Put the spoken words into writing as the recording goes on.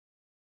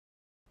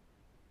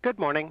Good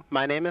morning.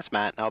 My name is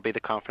Matt, and I'll be the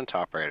conference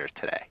operator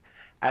today.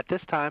 At this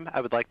time, I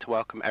would like to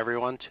welcome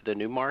everyone to the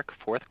Newmark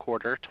Fourth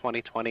Quarter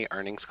 2020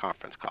 Earnings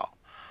Conference Call.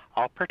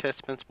 All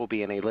participants will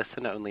be in a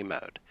listen-only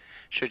mode.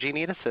 Should you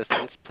need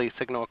assistance, please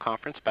signal a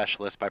conference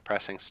specialist by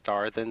pressing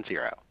star then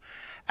zero.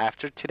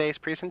 After today's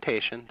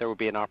presentation, there will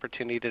be an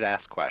opportunity to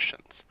ask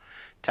questions.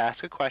 To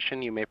ask a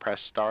question, you may press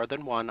star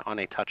then one on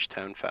a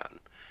touch-tone phone.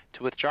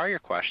 To withdraw your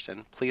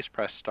question, please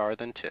press star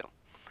then two.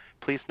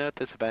 Please note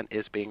this event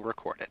is being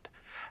recorded.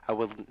 I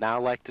would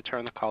now like to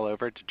turn the call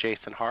over to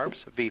Jason Harbes,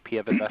 VP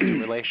of Investor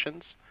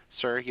Relations.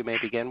 Sir, you may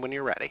begin when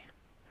you're ready.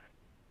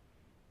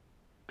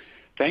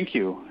 Thank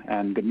you,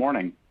 and good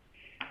morning.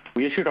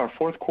 We issued our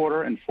fourth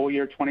quarter and full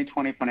year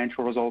 2020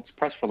 financial results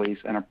press release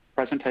and a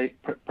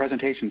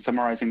presentation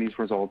summarizing these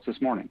results this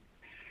morning.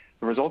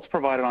 The results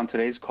provided on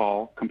today's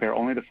call compare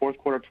only the fourth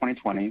quarter of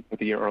 2020 with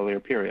the year earlier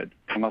period,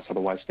 unless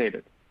otherwise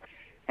stated.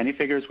 Any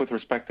figures with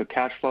respect to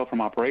cash flow from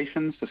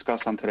operations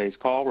discussed on today's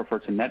call refer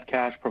to net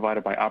cash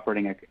provided by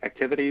operating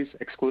activities,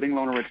 excluding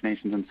loan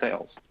originations and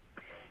sales.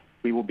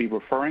 We will be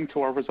referring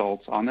to our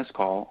results on this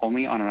call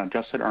only on an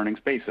adjusted earnings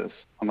basis,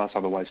 unless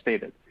otherwise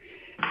stated.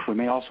 We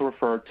may also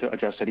refer to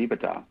adjusted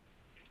EBITDA.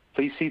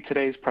 Please see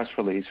today's press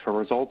release for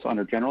results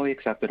under generally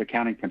accepted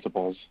accounting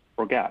principles,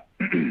 or GAAP.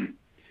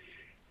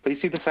 Please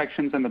see the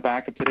sections in the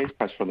back of today's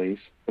press release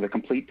for the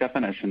complete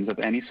definitions of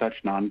any such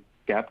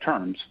non-GAAP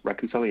terms,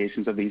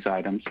 reconciliations of these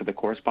items to the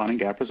corresponding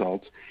GAAP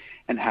results,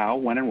 and how,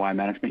 when, and why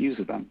management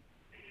uses them.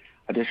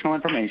 Additional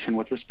information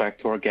with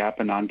respect to our GAAP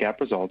and non-GAAP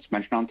results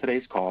mentioned on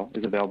today's call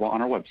is available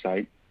on our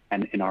website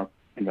and in our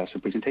investor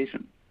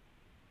presentation.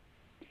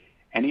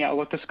 Any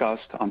outlook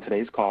discussed on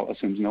today's call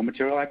assumes no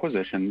material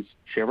acquisitions,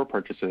 share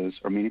repurchases,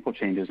 or meaningful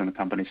changes in the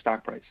company's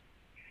stock price.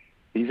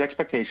 These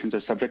expectations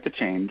are subject to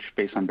change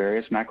based on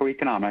various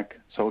macroeconomic,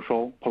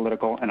 social,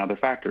 political, and other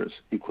factors,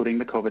 including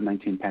the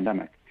COVID-19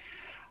 pandemic.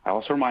 I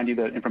also remind you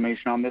that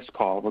information on this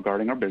call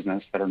regarding our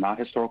business that are not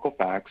historical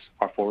facts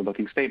are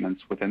forward-looking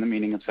statements within the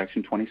meaning of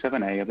Section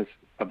 27A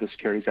of the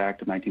Securities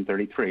Act of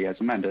 1933 as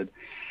amended,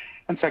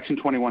 and Section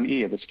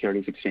 21E of the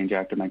Securities Exchange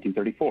Act of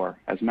 1934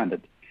 as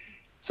amended.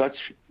 Such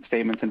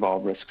statements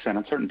involve risks and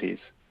uncertainties.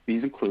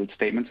 These include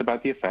statements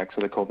about the effects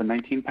of the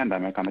COVID-19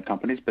 pandemic on the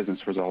company's business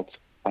results,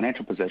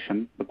 financial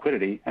position,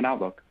 liquidity, and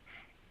outlook,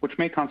 which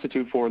may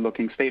constitute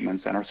forward-looking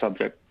statements and are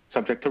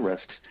subject to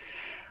risks,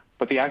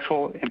 but the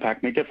actual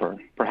impact may differ,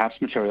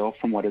 perhaps material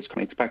from what is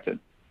currently expected.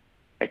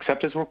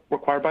 Except as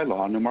required by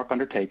law, Newmark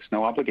undertakes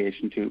no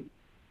obligation to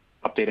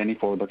update any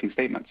forward-looking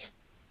statements.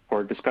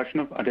 For a discussion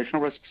of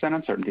additional risks and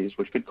uncertainties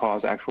which could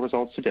cause actual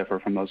results to differ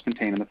from those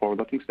contained in the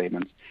forward-looking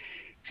statements,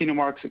 see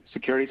Newmark's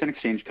Securities and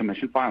Exchange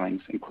Commission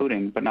filings,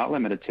 including but not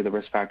limited to the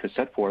risk factors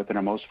set forth in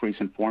our most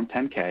recent Form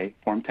 10-K,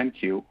 Form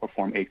 10-Q, or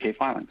Form 8-K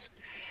filings.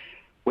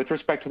 With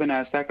respect to the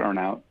NASDAQ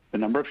earnout, the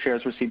number of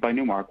shares received by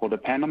Newmark will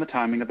depend on the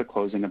timing of the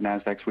closing of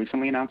NASDAQ's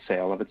recently announced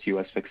sale of its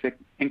U.S. fixed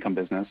income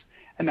business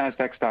and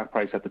NASDAQ stock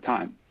price at the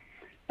time.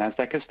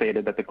 NASDAQ has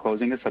stated that the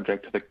closing is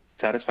subject to the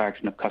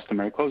satisfaction of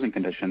customary closing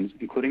conditions,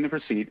 including the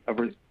receipt of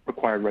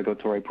required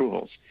regulatory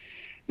approvals.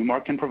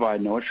 Newmark can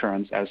provide no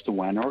assurance as to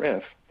when or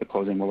if the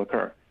closing will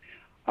occur.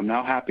 I'm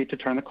now happy to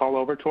turn the call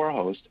over to our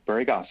host,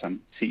 Barry Gosin,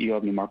 CEO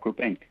of Newmark Group,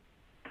 Inc.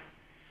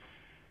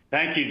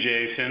 Thank you,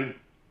 Jason.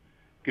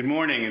 Good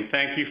morning, and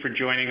thank you for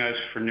joining us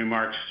for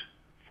Newmark's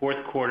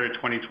fourth quarter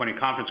 2020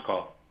 conference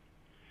call.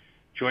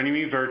 Joining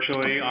me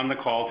virtually on the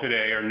call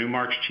today are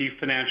Newmark's Chief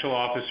Financial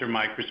Officer,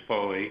 Mike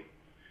Rispoli,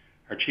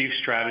 our Chief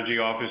Strategy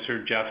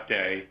Officer, Jeff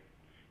Day,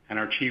 and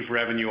our Chief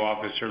Revenue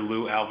Officer,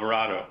 Lou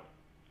Alvarado.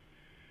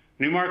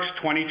 Newmark's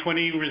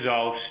 2020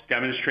 results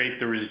demonstrate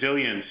the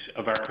resilience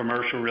of our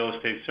commercial real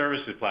estate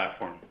services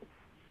platform.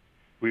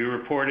 We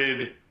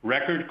reported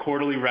record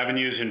quarterly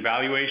revenues in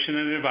valuation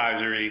and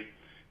advisory,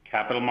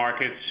 capital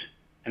markets,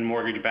 and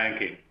mortgage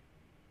banking.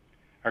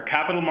 Our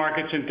capital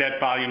markets and debt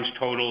volumes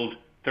totaled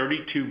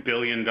 $32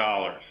 billion.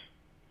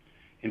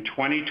 In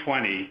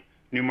 2020,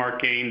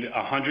 Newmark gained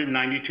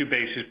 192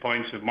 basis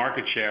points of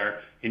market share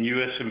in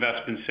U.S.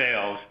 investment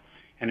sales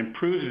and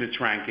improved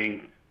its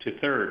ranking to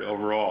third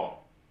overall.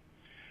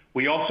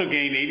 We also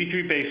gained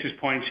 83 basis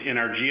points in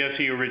our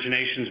GSE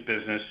originations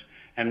business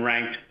and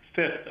ranked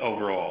fifth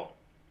overall.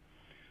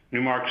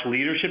 Newmark's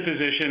leadership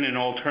position in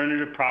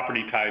alternative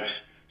property types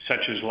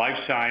such as life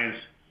science,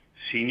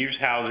 seniors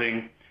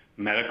housing,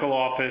 medical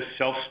office,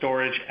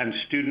 self-storage, and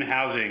student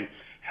housing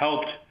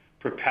helped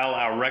propel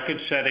our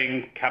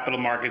record-setting capital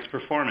markets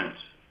performance.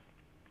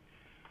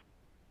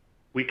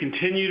 We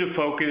continue to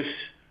focus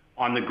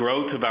on the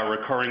growth of our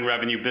recurring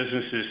revenue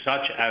businesses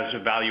such as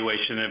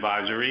valuation and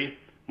advisory,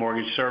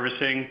 mortgage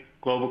servicing,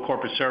 global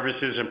corporate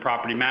services, and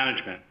property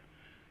management.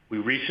 We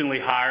recently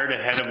hired a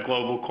head of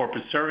global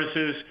corporate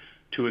services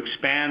to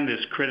expand this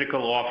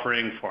critical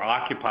offering for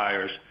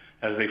occupiers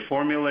as they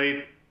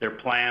formulate their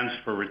plans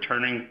for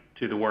returning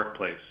to the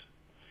workplace.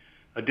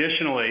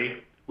 Additionally,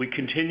 we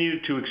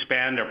continue to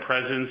expand our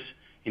presence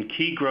in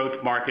key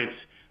growth markets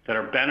that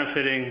are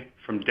benefiting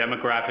from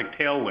demographic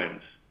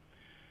tailwinds.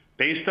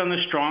 Based on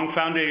the strong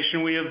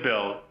foundation we have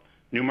built,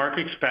 Newmark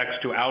expects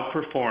to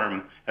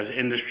outperform as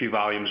industry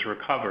volumes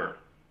recover.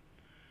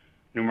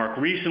 Newmark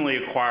recently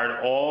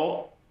acquired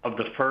all of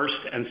the first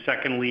and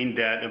second lien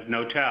debt of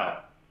Knotel.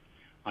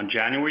 On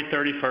January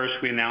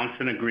 31st, we announced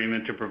an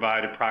agreement to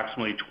provide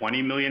approximately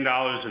 $20 million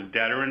of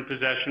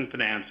debtor-in-possession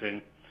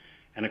financing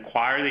and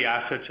acquire the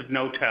assets of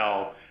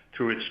Knotel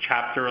through its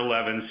Chapter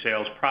 11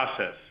 sales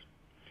process.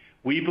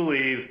 We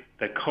believe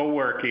that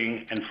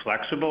co-working and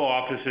flexible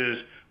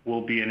offices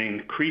will be an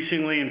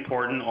increasingly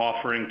important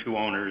offering to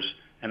owners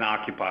and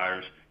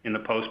occupiers in the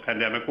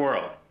post-pandemic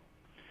world.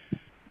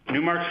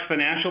 Newmark's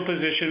financial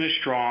position is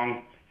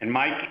strong, and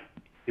Mike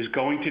is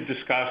going to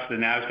discuss the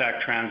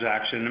NASDAQ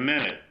transaction in a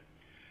minute.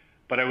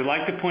 But I would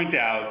like to point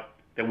out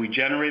that we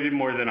generated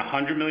more than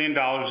 $100 million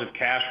of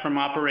cash from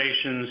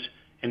operations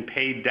and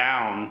paid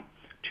down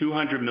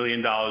 $200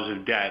 million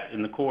of debt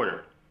in the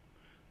quarter.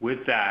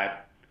 With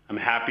that, I'm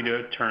happy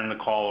to turn the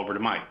call over to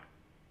Mike.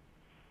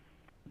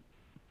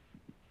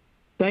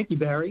 Thank you,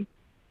 Barry,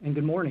 and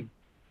good morning.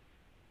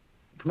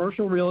 The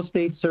commercial real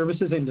estate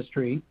services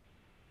industry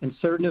and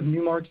certain of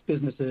Newmark's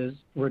businesses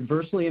were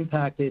adversely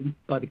impacted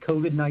by the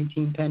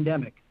COVID-19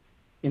 pandemic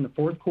in the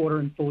fourth quarter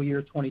and full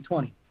year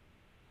 2020,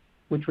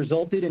 which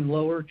resulted in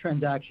lower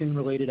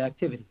transaction-related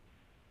activity.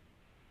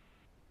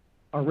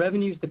 Our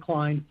revenues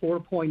declined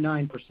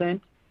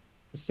 4.9%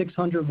 to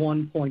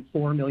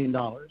 $601.4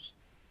 million.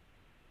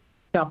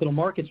 Capital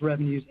markets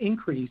revenues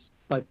increased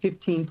by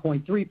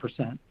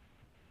 15.3%,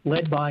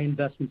 led by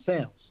investment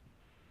sales.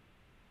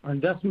 Our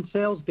investment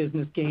sales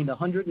business gained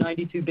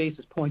 192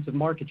 basis points of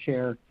market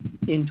share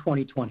in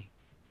 2020.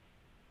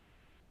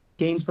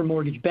 Gains for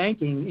mortgage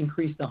banking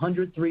increased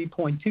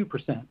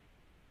 103.2%.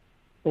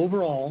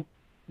 Overall,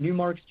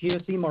 Newmark's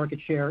GSE market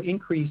share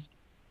increased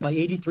by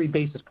 83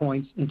 basis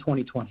points in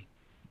 2020.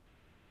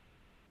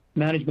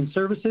 Management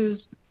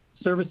services,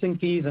 servicing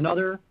fees, and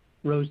other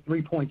rose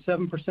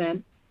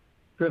 3.7%,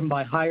 driven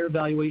by higher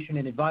valuation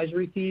and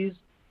advisory fees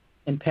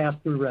and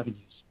pass-through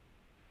revenues.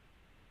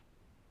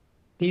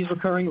 These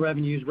recurring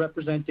revenues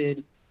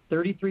represented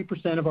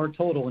 33% of our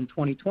total in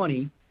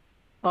 2020,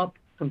 up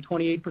from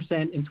 28%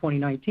 in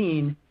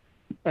 2019,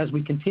 as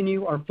we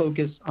continue our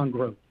focus on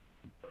growth.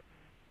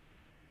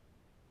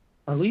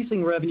 Our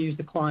leasing revenues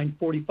declined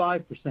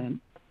 45%.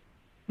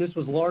 This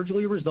was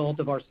largely a result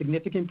of our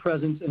significant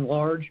presence in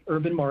large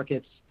urban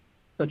markets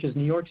such as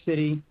New York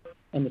City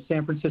and the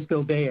San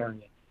Francisco Bay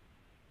Area.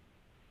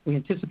 We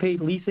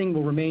anticipate leasing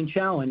will remain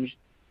challenged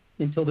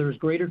until there is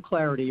greater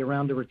clarity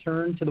around the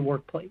return to the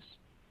workplace.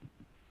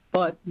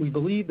 But we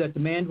believe that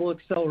demand will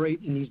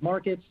accelerate in these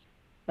markets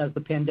as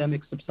the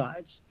pandemic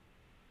subsides.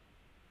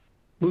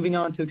 Moving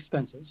on to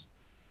expenses.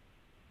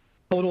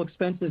 Total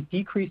expenses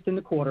decreased in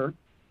the quarter,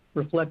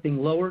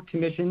 reflecting lower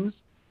commissions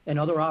and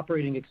other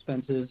operating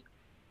expenses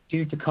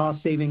due to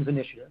cost savings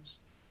initiatives.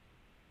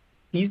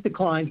 These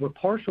declines were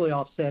partially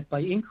offset by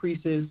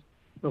increases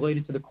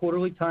related to the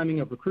quarterly timing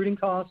of recruiting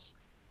costs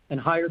and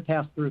higher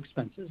pass-through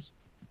expenses.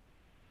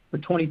 For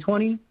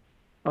 2020,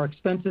 our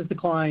expenses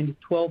declined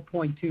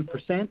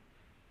 12.2%,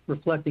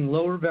 reflecting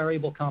lower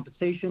variable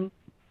compensation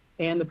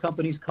and the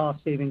company's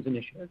cost savings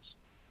initiatives.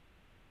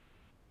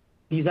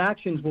 These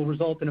actions will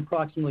result in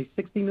approximately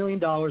 $60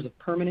 million of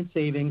permanent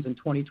savings in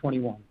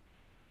 2021.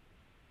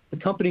 The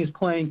company is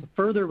planning to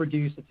further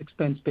reduce its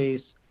expense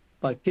base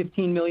by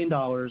 $15 million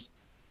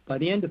by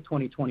the end of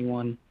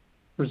 2021,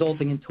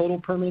 resulting in total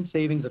permanent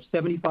savings of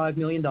 $75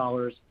 million,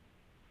 or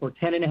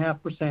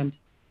 10.5%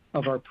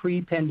 of our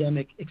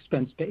pre-pandemic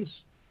expense base.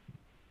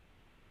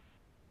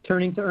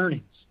 Turning to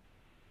earnings.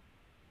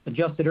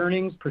 Adjusted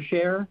earnings per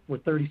share were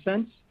 30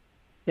 cents,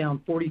 down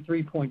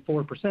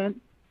 43.4%,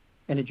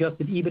 and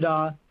adjusted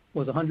EBITDA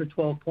was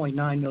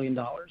 $112.9 million,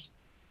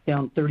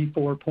 down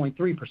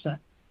 34.3%.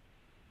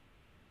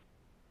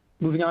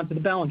 Moving on to the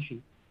balance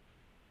sheet.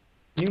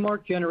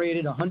 Newmark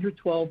generated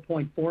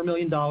 $112.4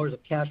 million of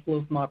cash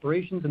flow from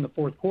operations in the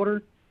fourth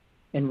quarter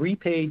and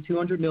repaid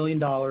 $200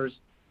 million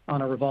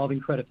on a revolving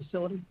credit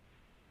facility.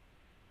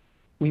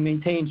 We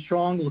maintained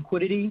strong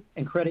liquidity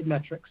and credit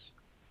metrics.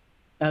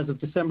 As of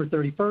December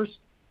 31st,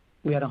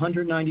 we had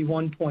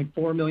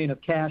 $191.4 million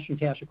of cash and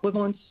cash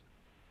equivalents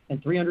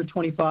and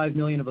 $325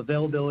 million of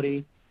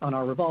availability on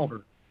our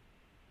revolver.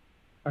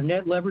 Our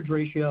net leverage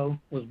ratio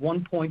was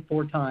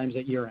 1.4 times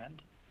at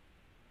year-end.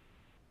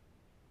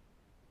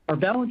 Our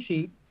balance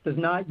sheet does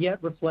not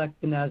yet reflect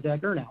the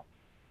NASDAQ earnout.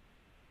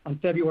 On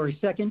February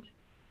 2nd,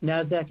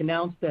 NASDAQ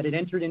announced that it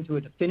entered into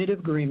a definitive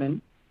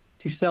agreement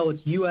to sell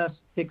its U.S.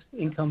 fixed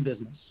income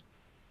business.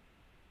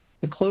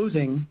 The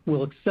closing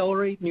will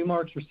accelerate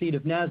Newmark's receipt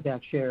of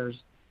NASDAQ shares,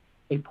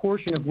 a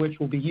portion of which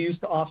will be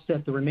used to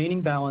offset the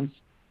remaining balance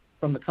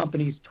from the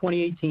company's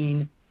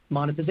 2018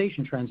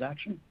 monetization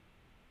transaction.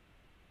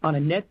 On a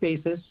net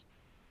basis,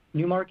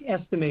 Newmark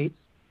estimates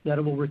that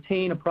it will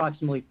retain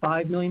approximately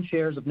 5 million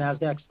shares of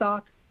NASDAQ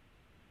stock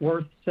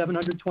worth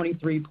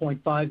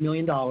 $723.5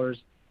 million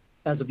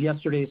as of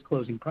yesterday's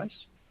closing price.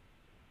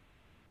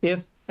 If,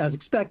 as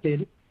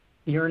expected,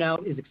 the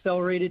earnout is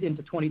accelerated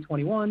into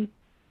 2021,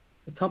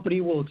 the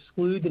company will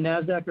exclude the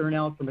NASDAQ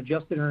earnout from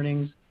adjusted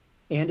earnings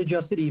and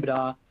adjusted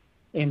EBITDA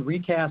and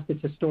recast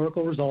its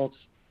historical results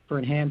for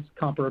enhanced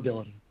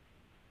comparability.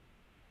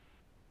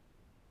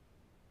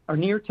 Our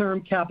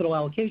near-term capital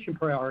allocation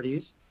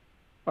priorities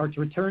are to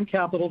return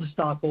capital to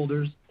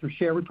stockholders through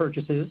share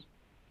repurchases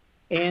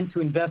and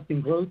to invest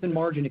in growth and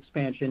margin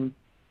expansion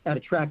at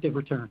attractive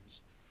returns.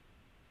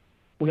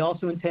 We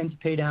also intend to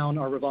pay down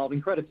our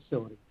revolving credit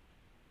facility.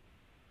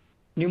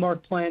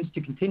 Newmark plans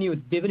to continue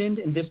its dividend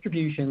and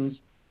distributions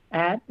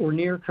at or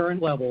near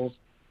current levels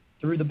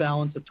through the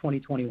balance of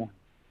 2021.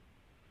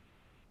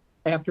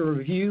 After a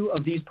review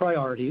of these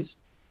priorities,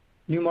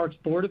 Newmark's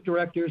board of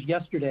directors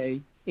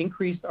yesterday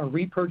increased our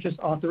repurchase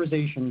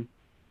authorization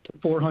to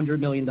 $400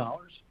 million.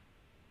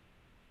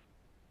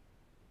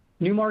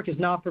 Newmark is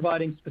not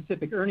providing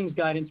specific earnings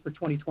guidance for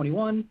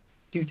 2021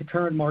 due to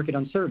current market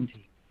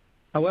uncertainty.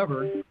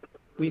 However,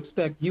 we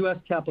expect U.S.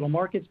 capital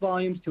markets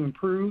volumes to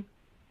improve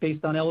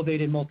based on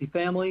elevated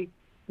multifamily,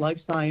 life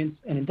science,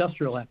 and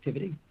industrial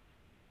activity.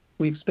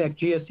 We expect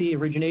GSE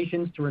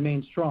originations to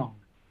remain strong.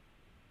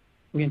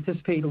 We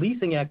anticipate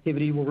leasing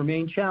activity will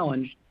remain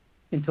challenged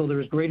until there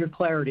is greater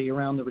clarity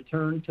around the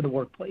return to the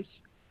workplace.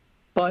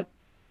 But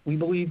we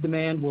believe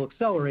demand will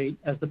accelerate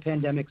as the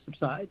pandemic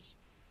subsides.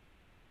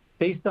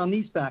 Based on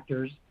these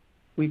factors,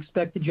 we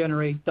expect to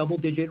generate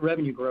double-digit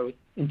revenue growth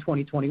in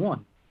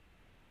 2021.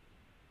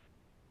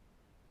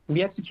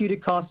 We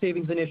executed cost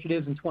savings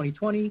initiatives in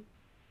 2020,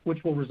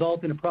 which will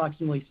result in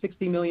approximately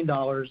 $60 million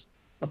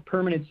of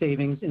permanent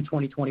savings in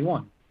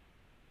 2021.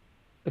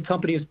 The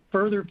company is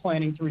further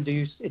planning to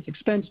reduce its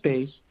expense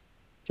base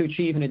to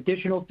achieve an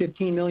additional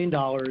 $15 million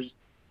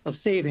of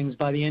savings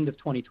by the end of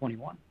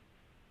 2021,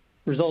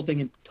 resulting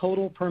in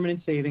total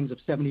permanent savings of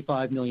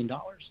 $75 million.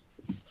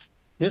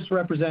 This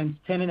represents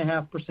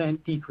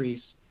 10.5%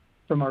 decrease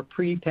from our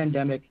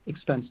pre-pandemic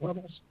expense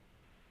levels.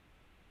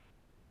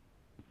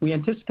 We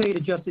anticipate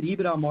adjusted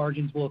EBITDA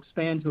margins will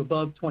expand to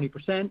above 20%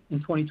 in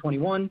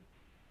 2021.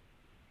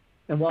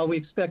 And while we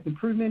expect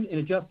improvement in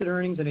adjusted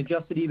earnings and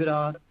adjusted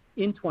EBITDA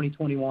in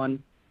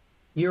 2021,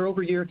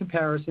 year-over-year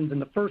comparisons in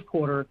the first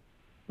quarter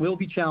will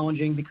be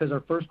challenging because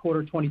our first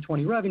quarter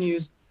 2020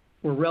 revenues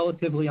were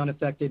relatively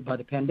unaffected by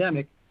the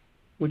pandemic,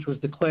 which was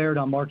declared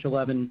on March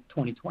 11,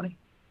 2020.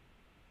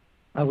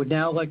 I would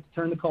now like to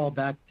turn the call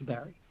back to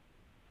Barry.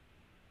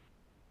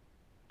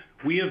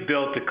 We have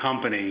built a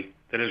company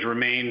that has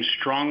remained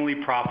strongly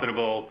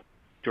profitable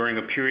during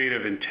a period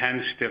of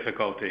intense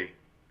difficulty.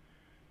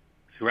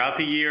 Throughout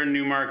the year,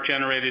 Newmark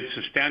generated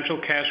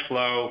substantial cash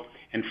flow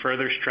and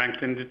further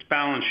strengthened its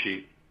balance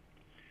sheet.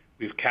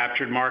 We've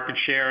captured market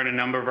share in a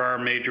number of our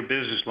major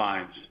business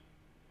lines.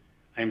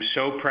 I am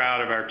so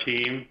proud of our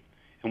team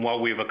and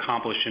what we've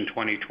accomplished in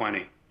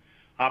 2020.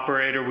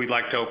 Operator, we'd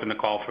like to open the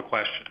call for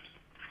questions.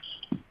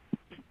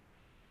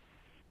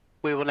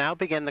 We will now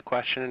begin the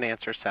question and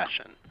answer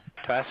session.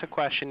 To ask a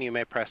question, you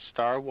may press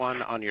star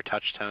one on your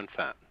touch-tone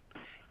phone.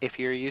 If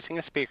you're using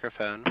a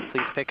speakerphone,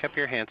 please pick up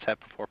your handset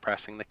before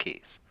pressing the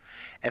keys.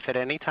 If at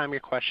any time your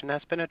question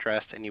has been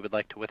addressed and you would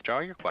like to withdraw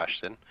your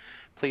question,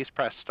 please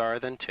press star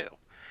then two.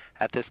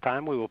 At this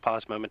time, we will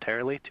pause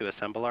momentarily to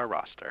assemble our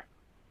roster.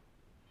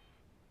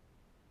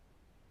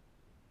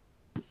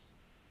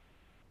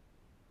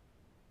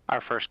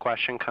 Our first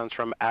question comes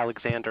from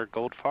Alexander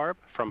Goldfarb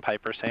from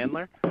Piper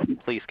Sandler.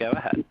 Please go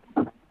ahead.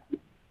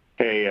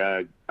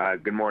 Hey,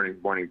 good morning.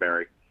 Morning,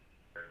 Barry.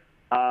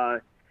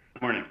 Good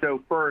morning.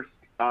 So first,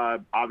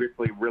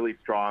 obviously really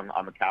strong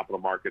on the capital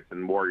markets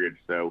and mortgage,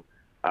 so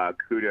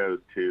kudos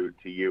to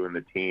you and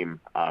the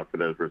team for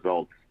those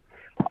results.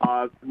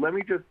 Let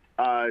me just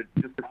a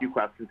few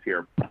questions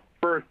here.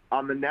 First,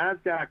 on the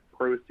NASDAQ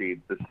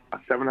proceeds, the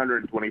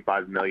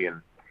 $725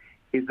 million,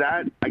 is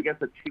that, I guess,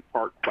 a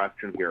two-part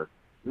question here.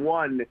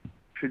 One,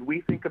 should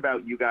we think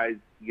about you guys,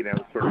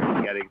 sort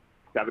of getting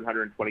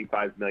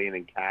 $725 million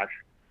in cash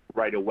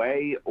right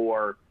away,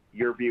 or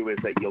your view is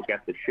that you'll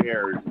get the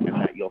shares and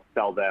that you'll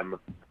sell them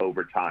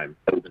over time?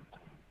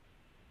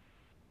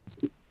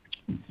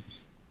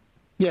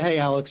 Yeah, hey,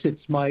 Alex,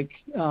 it's Mike.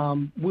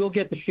 We'll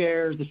get the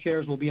shares. The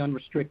shares will be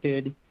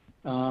unrestricted,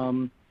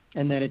 and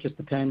then it just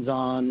depends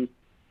on,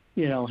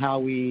 how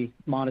we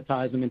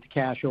monetize them into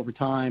cash over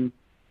time.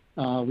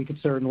 We could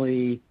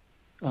certainly,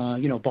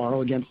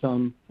 borrow against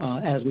them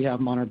as we have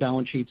them on our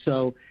balance sheet.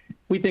 So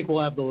we think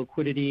we'll have the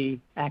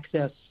liquidity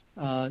access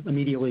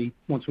immediately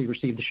once we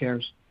receive the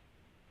shares.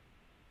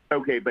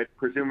 Okay, but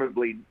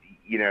presumably,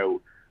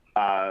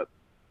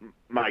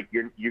 Mike,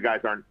 you guys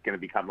aren't going to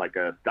become like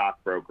a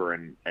stockbroker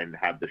and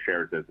have the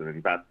shares as an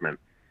investment.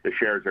 The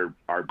shares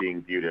are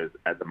being viewed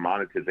as a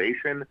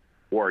monetization,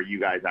 or are you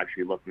guys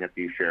actually looking at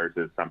these shares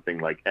as something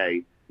like,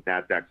 hey,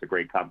 NASDAQ's a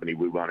great company,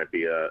 we want to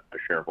be a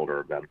shareholder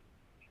of them?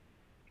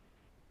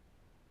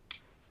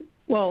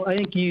 Well, I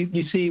think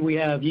you see we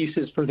have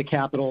uses for the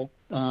capital.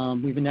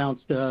 We've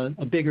announced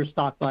a bigger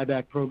stock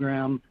buyback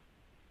program.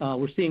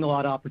 We're seeing a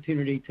lot of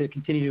opportunity to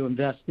continue to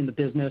invest in the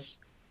business.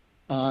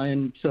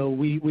 And so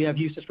we have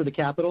uses for the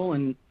capital,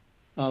 and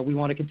we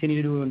want to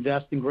continue to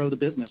invest and grow the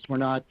business. We're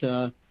not,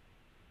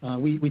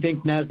 we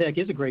think NASDAQ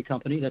is a great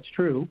company, that's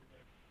true.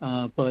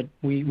 but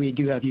we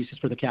do have uses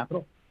for the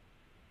capital.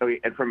 Okay,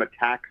 and from a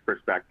tax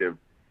perspective,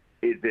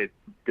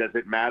 does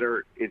it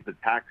matter? Is the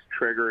tax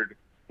triggered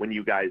when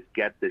you guys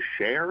get the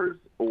shares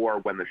or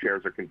when the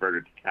shares are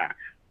converted to cash?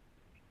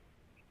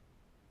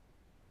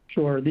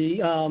 Sure.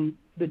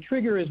 The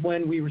trigger is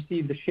when we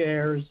receive the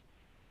shares.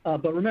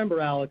 But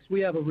remember, Alex,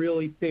 we have a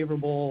really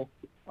favorable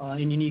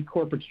and unique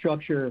corporate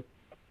structure,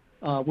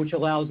 which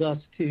allows us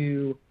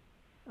to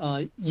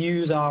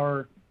use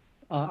our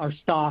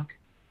stock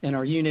and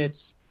our units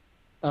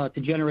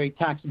to generate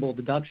taxable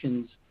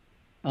deductions.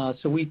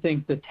 So we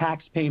think the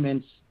tax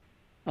payments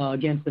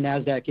against the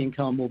NASDAQ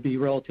income will be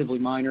relatively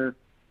minor,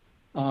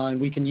 and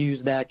we can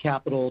use that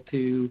capital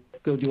to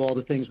go do all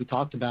the things we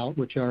talked about,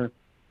 which are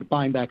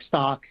buying back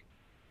stock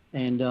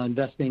and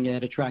investing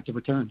at attractive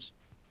returns.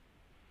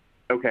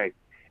 Okay.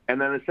 And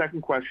then the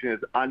second question is,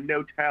 on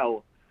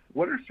Knotel,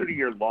 what are sort of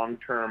your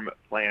long-term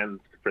plans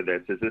for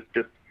this? Is this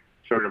just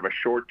sort of a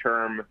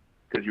short-term,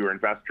 because you're an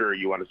investor,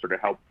 you want to sort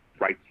of help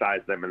right-size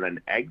them and then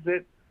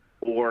exit?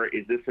 Or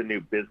is this a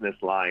new business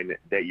line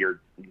that you're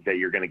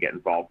going to get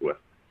involved with?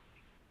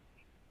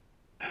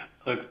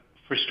 Look,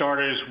 for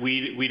starters,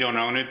 we don't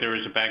own it. There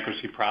is a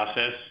bankruptcy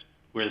process.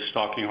 We're the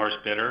stalking horse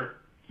bidder.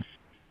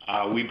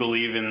 We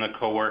believe in the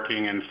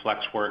co-working and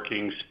flex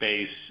working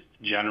space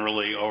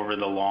generally over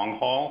the long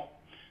haul.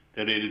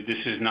 This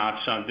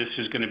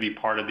is going to be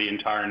part of the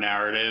entire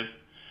narrative.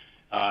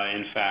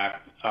 In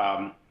fact,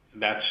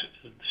 that's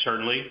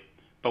certainly,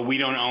 but we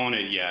don't own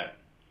it yet.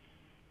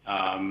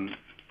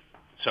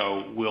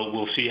 So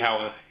we'll see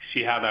how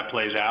that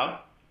plays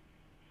out.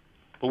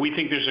 But we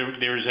think there's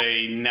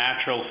a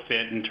natural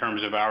fit in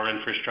terms of our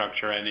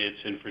infrastructure and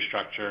its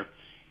infrastructure,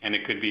 and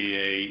it could be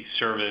a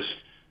service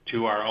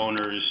to our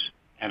owners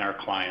and our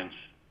clients.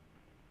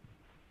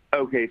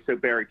 Okay, so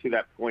Barry, to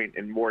that point,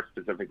 and more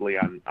specifically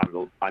on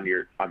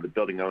the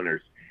building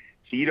owners,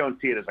 so you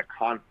don't see it as a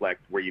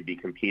conflict where you'd be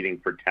competing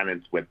for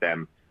tenants with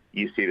them.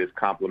 You see it as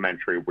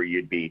complementary, where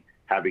you'd be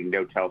having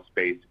Knotel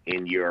space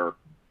in your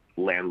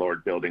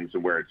landlord buildings,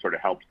 and where it sort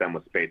of helps them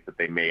with space that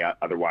they may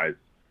otherwise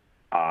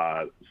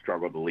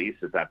struggle to lease.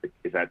 Is that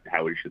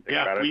how we should think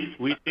about it? Yeah,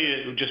 we see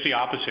it just the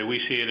opposite. We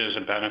see it as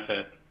a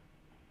benefit,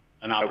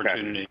 an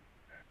opportunity.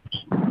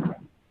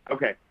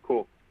 Okay,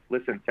 cool.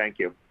 Listen, thank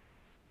you.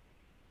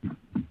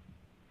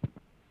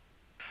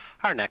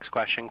 Our next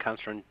question comes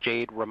from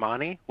Jade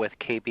Rahmani with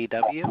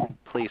KBW.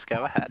 Please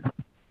go ahead.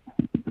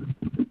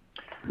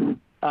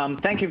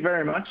 Thank you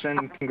very much,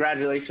 and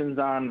congratulations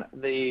on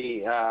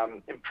the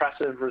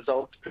impressive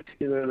results,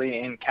 particularly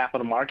in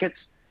capital markets.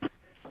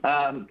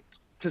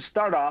 To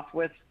start off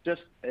with,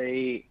 just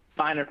a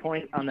finer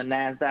point on the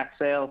NASDAQ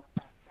sale.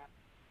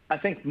 I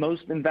think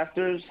most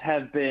investors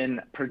have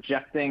been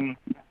projecting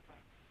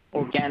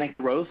organic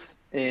growth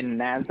in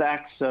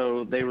NASDAQ,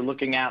 so they were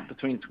looking out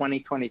between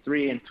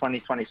 2023 and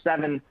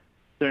 2027,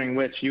 during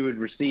which you would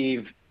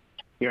receive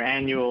your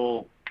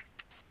annual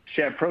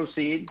share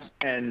proceeds,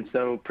 and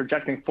so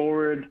projecting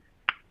forward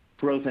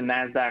growth in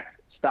NASDAQ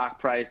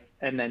stock price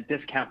and then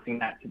discounting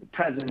that to the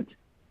present,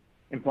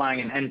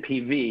 implying an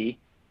NPV.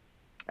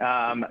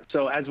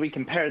 So as we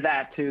compare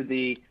that to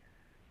the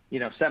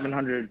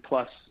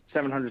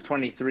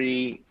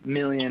 723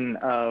 million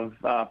of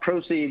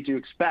proceeds you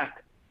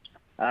expect,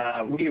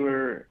 we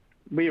were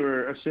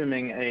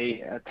assuming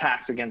a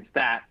tax against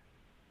that.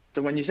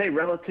 So when you say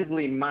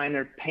relatively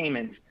minor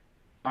payments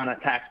on a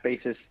tax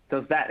basis,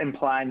 does that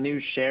imply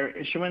new share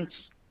issuance?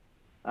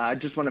 I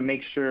just want to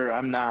make sure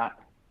I'm not,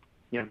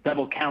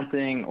 double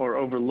counting or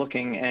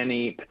overlooking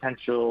any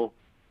potential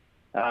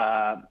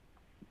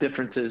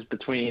differences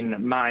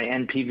between my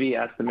NPV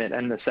estimate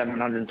and the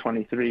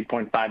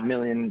 $723.5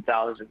 million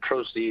in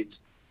proceeds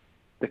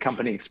the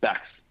company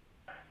expects.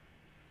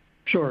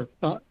 Sure.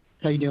 How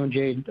you doing,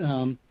 Jade?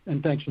 And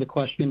thanks for the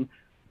question.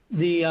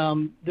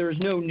 There's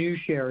no new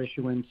share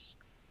issuance.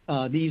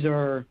 These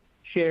are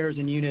shares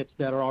and units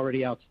that are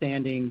already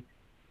outstanding,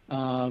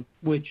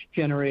 which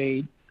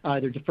generate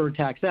either deferred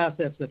tax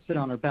assets that sit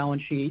on our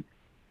balance sheet,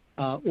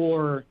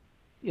 or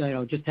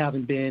just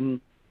haven't been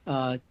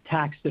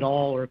taxed at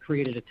all or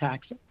created a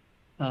tax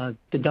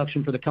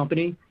deduction for the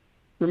company.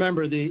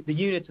 Remember, the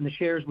units and the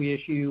shares we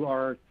issue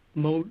are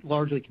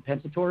largely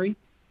compensatory,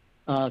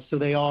 so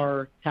they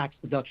are tax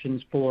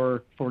deductions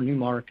for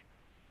Newmark.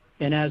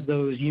 And as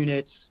those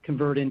units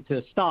convert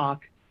into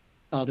stock,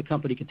 the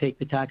company can take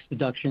the tax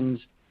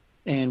deductions,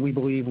 and we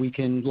believe we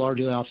can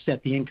largely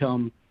offset the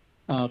income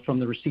from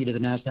the receipt of the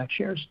NASDAQ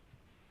shares.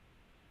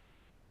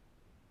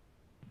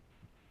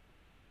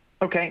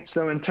 Okay,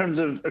 so in terms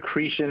of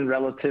accretion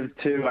relative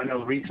to, I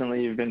know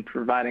recently you've been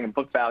providing a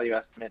book value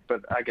estimate,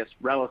 but I guess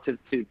relative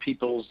to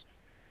people's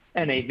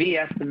NAV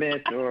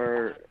estimate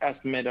or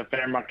estimate of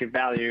fair market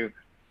value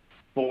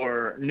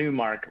for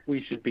Newmark,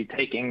 we should be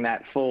taking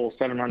that full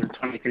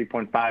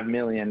 $723.5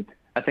 million.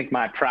 I think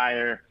my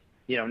prior,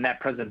 net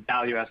present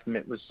value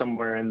estimate was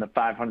somewhere in the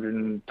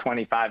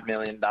 $525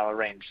 million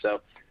range.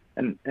 So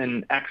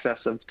in excess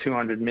of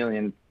 $200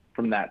 million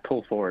from that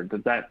pull forward.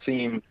 Does that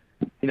seem,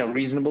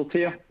 reasonable to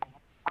you?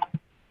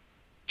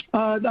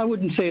 I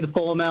wouldn't say the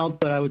full amount,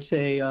 but I would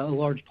say a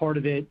large part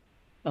of it,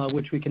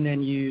 which we can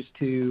then use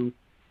to,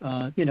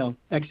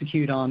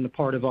 execute on the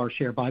part of our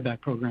share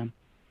buyback program.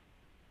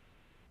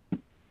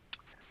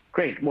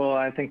 Great. Well,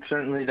 I think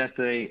certainly that's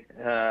a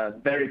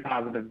very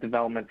positive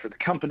development for the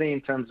company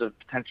in terms of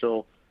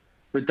potential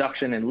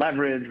reduction in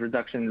leverage,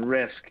 reduction in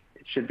risk.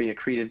 It should be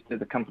accretive to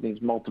the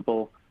company's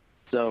multiple.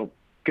 So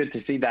good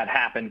to see that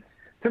happen. In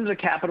terms of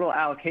capital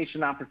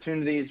allocation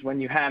opportunities,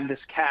 when you have this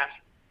cash,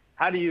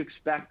 how do you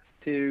expect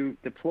to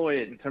deploy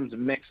it in terms of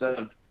mix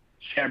of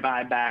share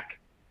buyback,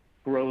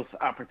 growth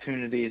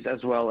opportunities,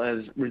 as well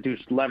as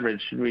reduced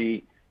leverage? Should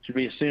we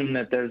assume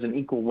that there's an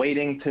equal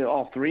weighting to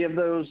all three of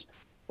those,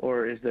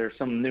 or is there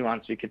some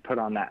nuance you could put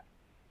on that?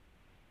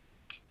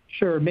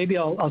 Sure. Maybe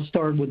I'll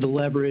start with the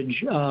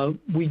leverage.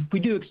 We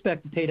do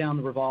expect to pay down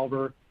the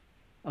revolver.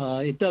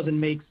 It doesn't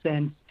make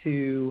sense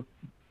to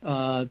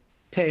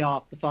pay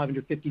off the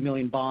 $550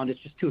 million bond. It's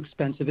just too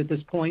expensive at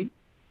this point,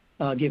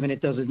 given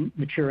it doesn't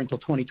mature until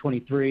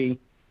 2023,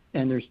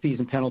 and there's fees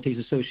and penalties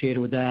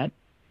associated with that.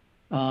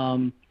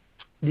 I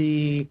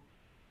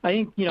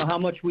think, how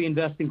much we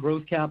invest in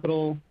growth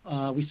capital,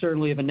 we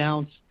certainly have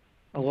announced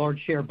a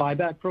large share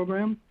buyback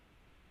program,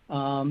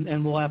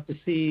 and we'll have to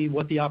see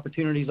what the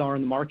opportunities are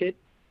in the market.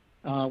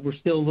 We're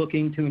still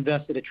looking to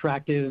invest at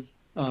attractive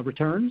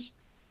returns,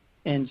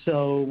 and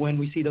so when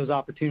we see those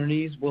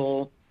opportunities,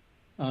 we'll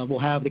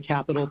have the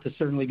capital to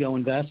certainly go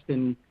invest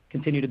and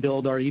continue to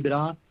build our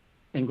EBITDA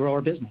and grow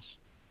our business.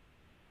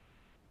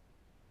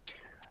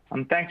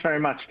 Thanks very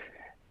much.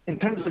 In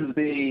terms of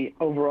the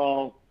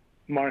overall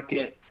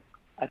market,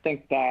 I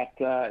think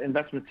that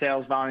investment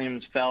sales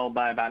volumes fell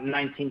by about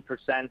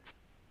 19%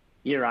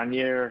 year on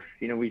year.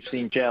 We've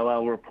seen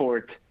JLL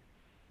report.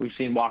 We've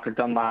seen Walker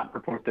Dunlop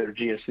report their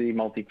GSE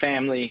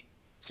multifamily.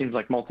 Seems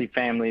like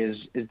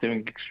multifamily is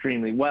doing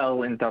extremely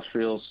well.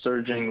 Industrial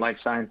surging, life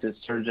sciences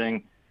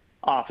surging,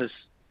 office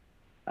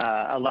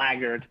a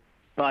laggard.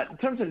 But in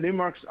terms of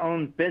Newmark's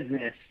own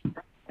business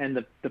and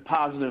the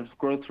positive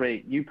growth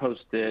rate you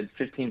posted,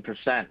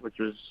 15%, which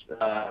was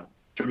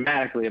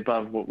dramatically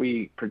above what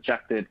we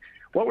projected,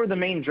 what were the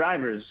main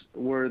drivers?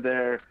 Were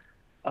there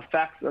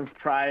effects of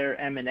prior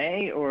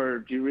M&A, or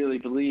do you really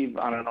believe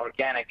on an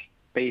organic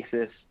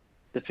basis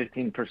the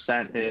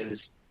 15% is,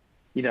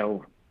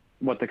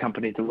 what the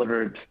company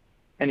delivered?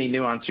 Any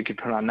nuance you could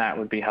put on that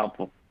would be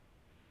helpful.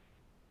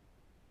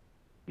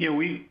 Yeah,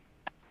 we've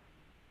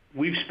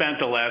spent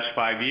the last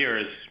 5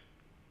 years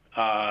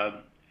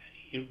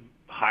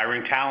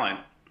hiring talent.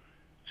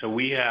 So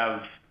we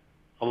have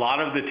a lot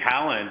of the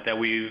talent that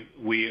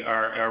we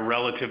are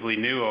relatively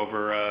new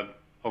over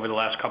the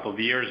last couple of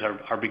years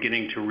are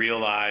beginning to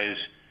realize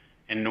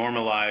and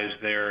normalize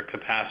their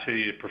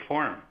capacity to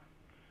perform.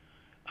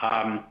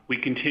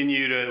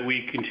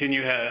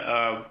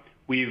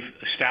 We've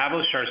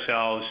established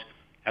ourselves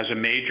as a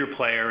major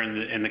player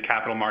in the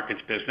capital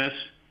markets business.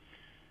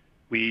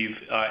 We've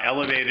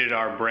elevated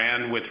our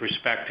brand with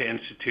respect to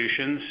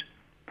institutions,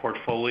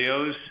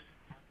 portfolios,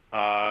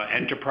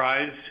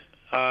 enterprise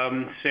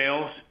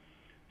sales.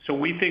 So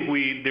we think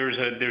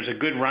there's a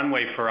good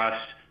runway for us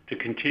to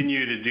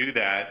continue to do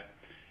that.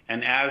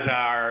 And as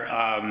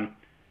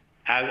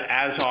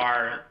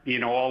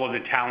all of the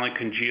talent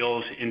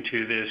congeals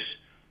into this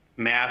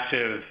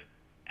massive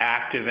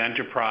active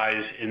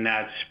enterprise in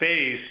that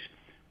space,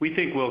 we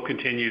think we'll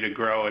continue to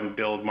grow and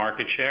build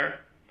market share.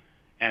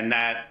 And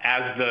that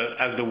as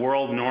the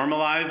world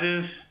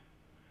normalizes,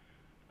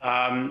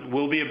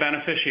 we'll be a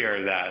beneficiary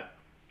of that.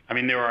 I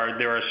mean, there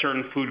are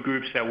certain food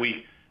groups that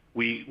we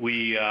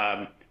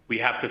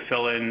have to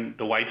fill in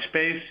the white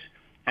space,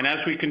 and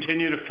as we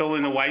continue to fill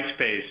in the white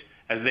space,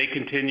 as they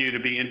continue to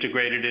be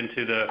integrated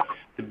into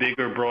the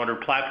bigger, broader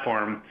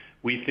platform,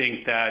 we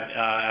think that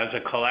as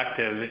a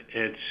collective,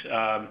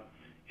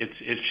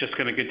 it's just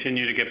going to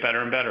continue to get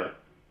better and better.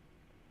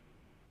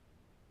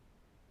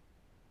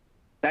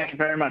 Thank you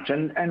very much.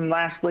 And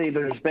lastly,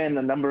 there's been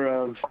a number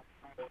of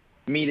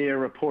media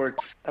reports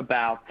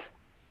about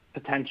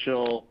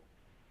potential,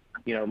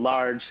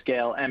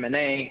 large-scale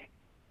M&A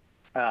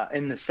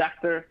in the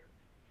sector.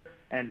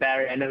 And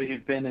Barry, I know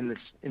you've been in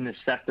this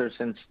sector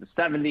since the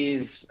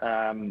 70s,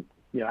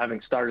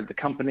 having started the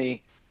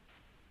company,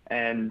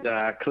 and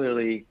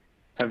clearly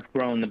have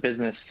grown the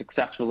business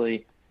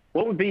successfully.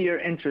 What would be your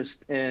interest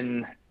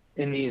in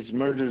these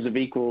mergers of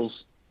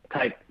equals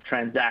type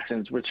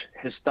transactions, which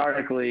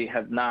historically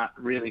have not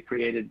really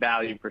created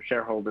value for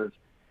shareholders?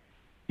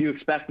 Do you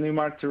expect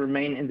Newmark to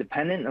remain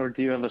independent, or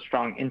do you have a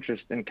strong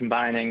interest in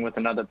combining with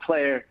another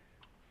player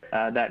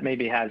that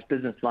maybe has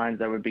business lines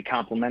that would be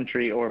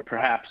complementary, or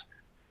perhaps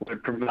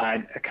would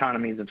provide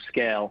economies of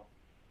scale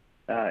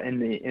in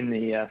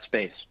the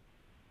space?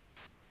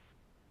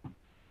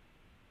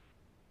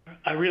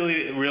 I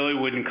really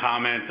wouldn't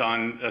comment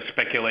on a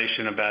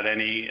speculation about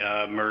any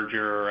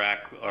merger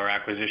or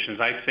acquisitions.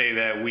 I'd say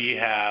that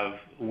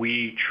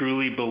we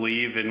truly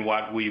believe in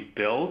what we've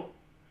built.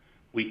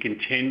 We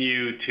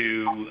continue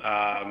to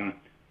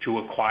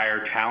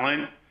acquire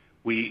talent.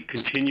 We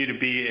continue to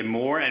be a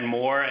more and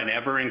more and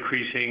ever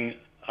increasing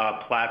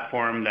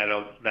platform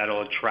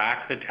that'll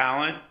attract the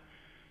talent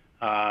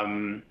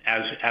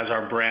as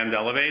our brand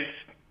elevates.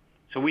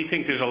 So we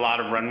think there's a lot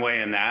of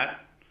runway in that.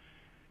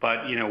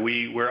 But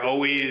we're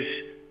always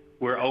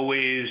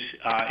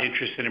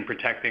interested in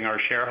protecting our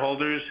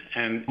shareholders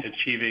and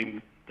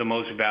achieving the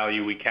most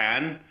value we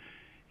can.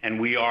 And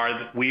we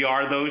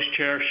are those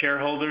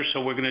shareholders,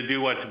 so we're going to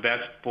do what's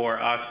best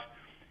for us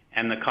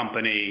and the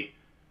company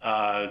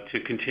to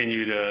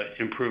continue to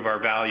improve our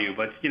value.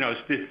 But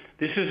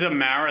this is a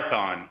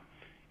marathon,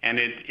 and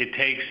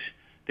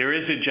there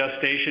is a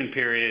gestation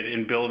period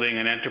in building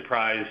an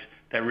enterprise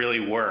that really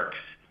works.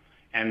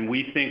 And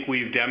we think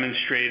we've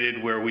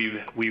demonstrated where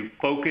we've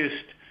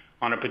focused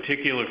on a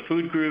particular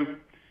food group,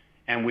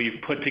 and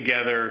we've put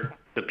together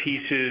the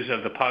pieces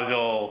of the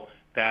puzzle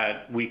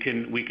that we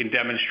can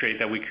demonstrate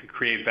that we can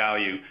create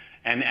value.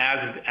 And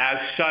as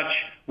such,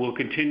 we'll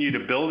continue to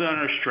build on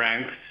our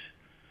strengths,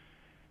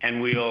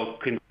 and we'll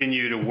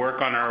continue to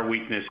work on our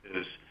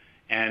weaknesses.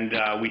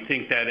 And we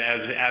think that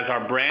as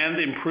our brand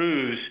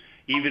improves,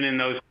 even in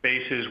those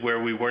spaces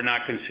where we were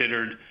not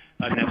considered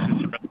a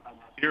necessary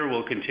leader,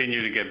 we'll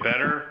continue to get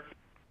better,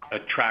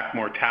 attract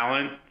more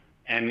talent,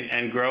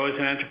 and grow as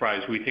an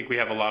enterprise. We think we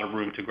have a lot of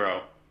room to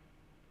grow.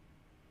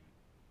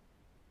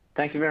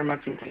 Thank you very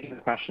much for taking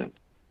the question.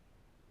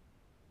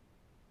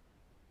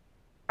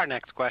 Our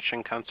next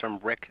question comes from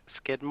Rick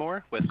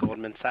Skidmore with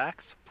Goldman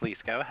Sachs. Please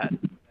go ahead.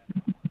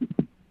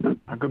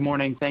 Good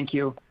morning. Thank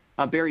you.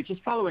 Barry,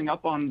 just following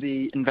up on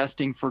the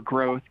investing for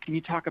growth, can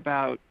you talk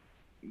about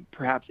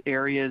perhaps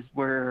areas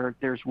where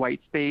there's white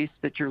space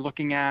that you're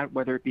looking at,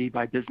 whether it be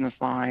by business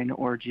line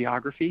or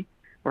geography,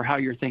 or how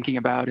you're thinking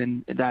about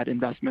that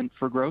investment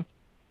for growth?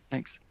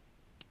 Thanks.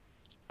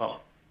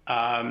 Well,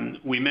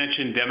 we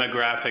mentioned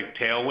demographic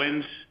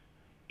tailwinds.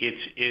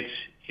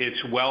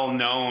 It's well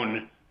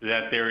known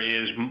that there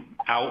is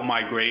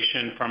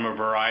out-migration from a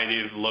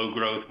variety of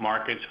low-growth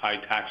markets,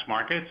 high-tax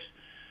markets.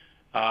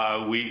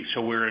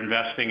 So we're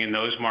investing in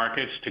those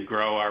markets to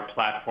grow our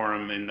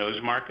platform in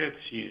those markets,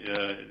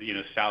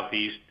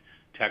 Southeast,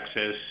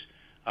 Texas,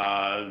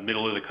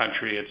 middle of the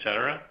country, et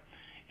cetera.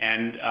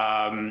 And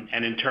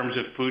in terms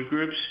of food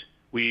groups,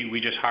 we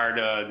just hired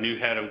a new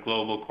head of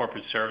global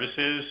corporate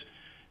services,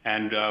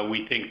 and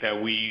we think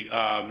that we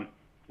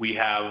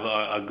have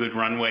a good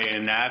runway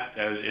in that,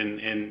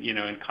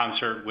 in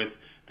concert with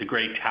the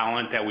great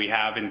talent that we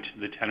have in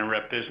the tenant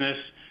rep business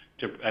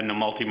and the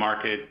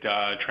multi-market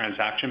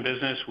transaction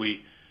business.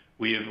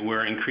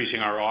 We're increasing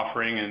our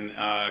offering and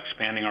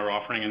expanding our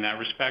offering in that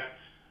respect.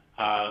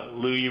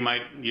 Lou, you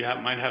might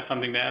have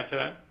something to add to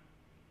that.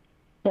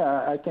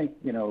 Yeah, I think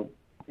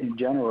in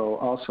general,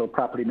 also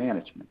property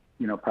management.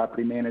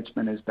 Property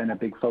management has been a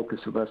big focus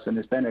of us, and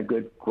has been a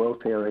good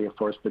growth area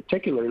for us,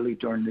 particularly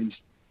during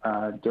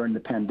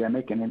the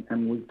pandemic,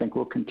 and we think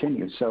will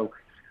continue. So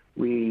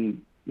we,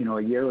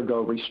 a year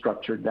ago,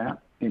 restructured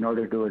that in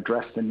order to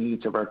address the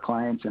needs of our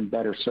clients and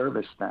better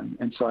service them.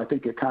 And so I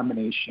think a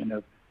combination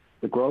of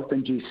the growth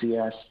in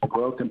GCS, the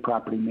growth in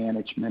property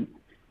management,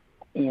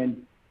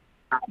 and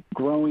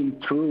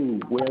growing through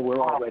where we're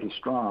already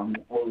strong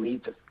will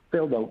lead to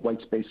fill the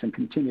white space and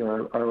continue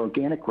our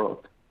organic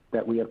growth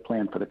that we have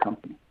planned for the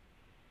company.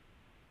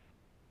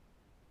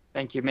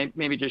 Thank you.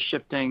 Maybe just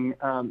shifting,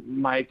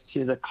 Mike,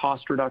 to the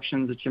cost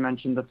reductions that you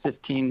mentioned, the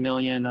 $15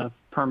 million of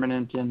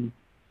permanent and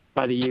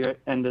by the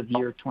end of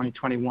year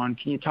 2021.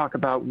 Can you talk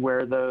about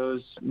where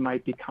those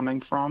might be coming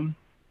from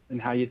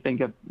and how you think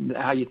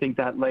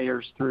that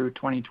layers through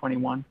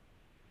 2021?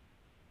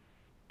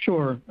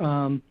 Sure.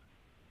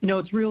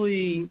 It's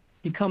really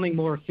becoming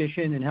more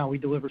efficient in how we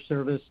deliver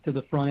service to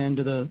the front end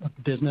of the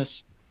business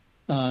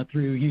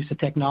through use of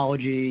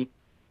technology,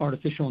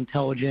 artificial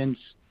intelligence,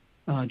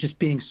 just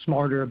being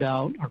smarter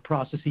about our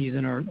processes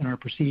and our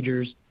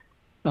procedures.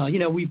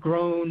 We've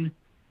grown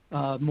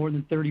more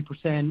than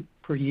 30%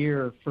 per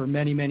year for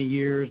many, many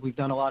years. We've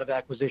done a lot of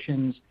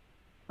acquisitions.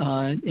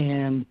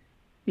 And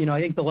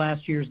I think the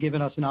last year has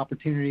given us an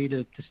opportunity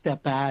to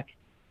step back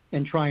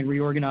and try and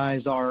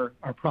reorganize our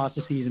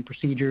processes and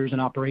procedures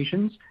and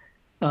operations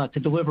to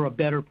deliver a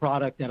better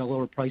product at a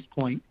lower price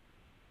point.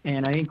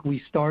 And I think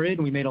we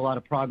made a lot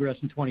of progress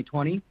in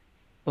 2020,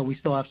 but we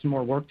still have some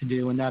more work to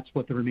do, and that's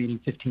what the remaining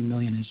 $15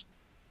 million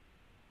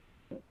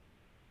is.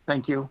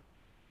 Thank you.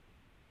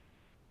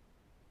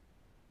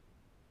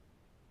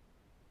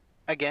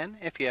 Again,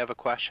 if you have a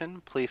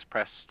question, please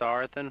press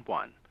star, then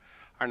 1.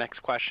 Our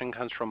next question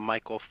comes from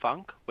Michael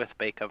Funk with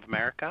Bank of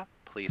America.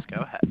 Please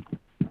go ahead.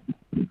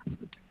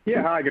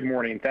 Yeah, hi, good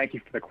morning. Thank you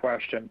for the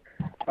question.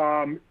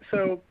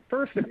 So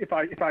first, if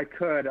I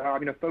could,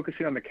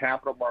 focusing on the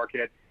capital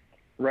market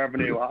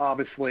revenue,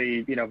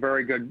 obviously,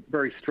 very good,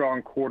 very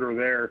strong quarter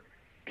there.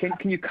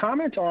 Can you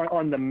comment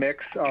on the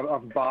mix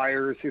of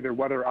buyers, either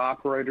whether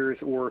operators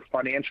or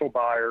financial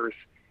buyers,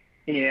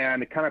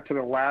 and kind of to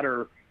the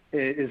latter,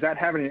 is that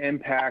having an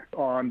impact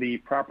on the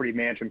property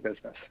management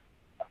business?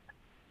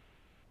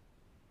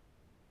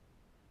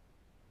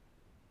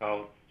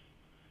 The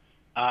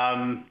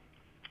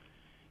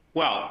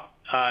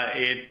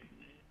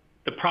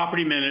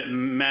property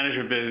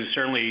management business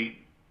certainly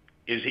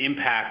is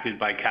impacted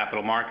by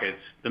capital markets.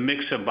 The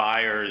mix of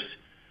buyers,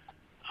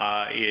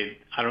 they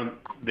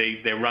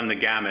run the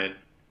gamut.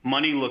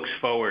 Money looks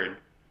forward,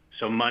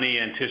 so money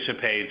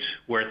anticipates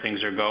where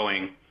things are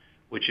going,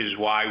 which is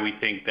why we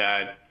think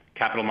that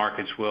capital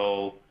markets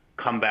will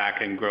come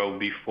back and grow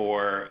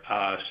before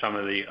some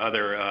of the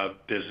other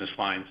business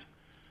lines.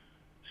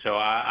 So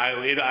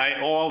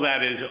all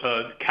that is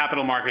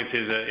capital markets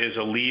is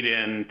a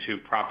lead-in to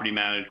property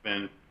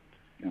management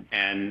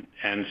and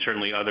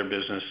certainly other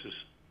businesses.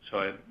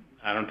 So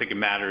I don't think it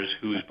matters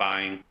who's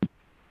buying.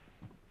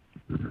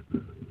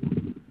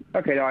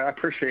 Okay, no, I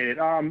appreciate it.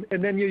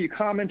 And then you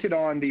commented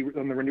on the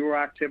renewal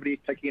activity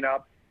picking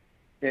up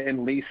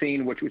in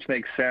leasing, which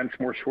makes sense,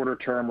 more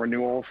shorter-term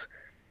renewals.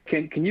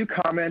 Can you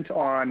comment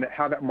on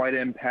how that might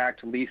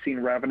impact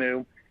leasing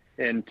revenue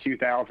in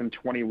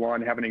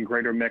 2021, having a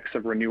greater mix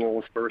of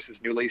renewals versus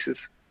new leases?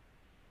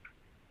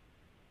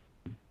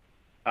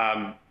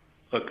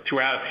 Look,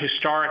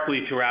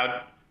 historically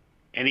throughout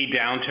any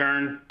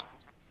downturn,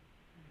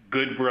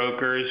 good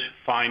brokers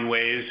find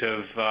ways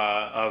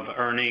of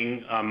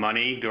earning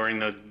money during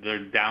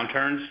the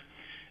downturns.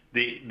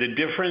 The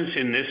difference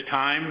in this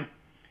time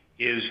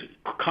is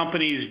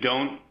companies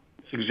don't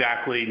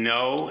exactly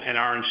know and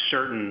aren't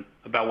certain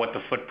about what the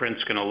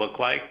footprint's going to look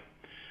like.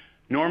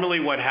 Normally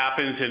what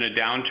happens in a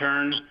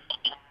downturn,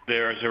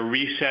 there's a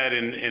reset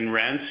in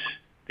rents,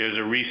 there's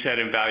a reset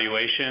in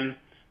valuation,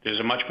 there's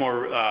a much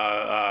more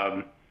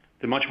of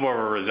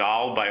a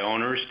resolve by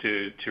owners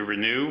to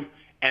renew,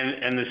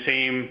 and the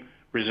same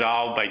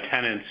resolve by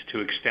tenants to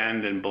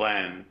extend and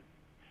blend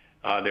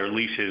their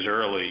leases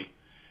early.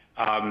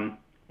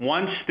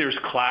 Once there's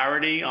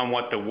clarity on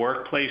what the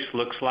workplace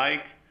looks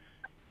like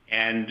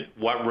and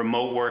what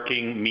remote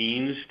working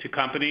means to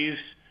companies,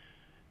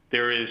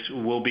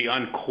 will be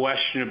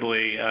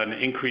unquestionably an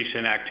increase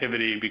in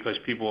activity because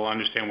people will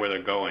understand where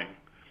they're going.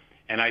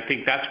 And I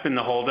think that's been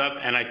the holdup,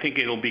 and I think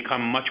it'll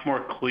become much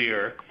more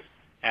clear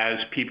as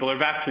people are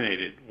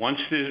vaccinated. Once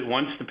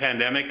the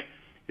pandemic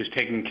is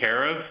taken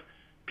care of,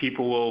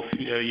 people will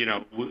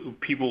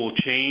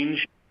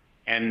change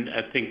and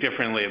think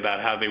differently about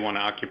how they want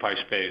to occupy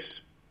space.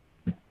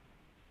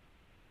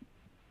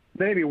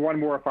 Maybe one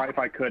more, if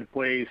I could,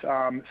 please.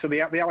 So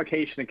the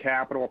allocation of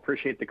capital,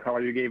 appreciate the color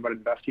you gave about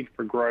investing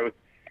for growth,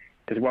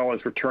 as well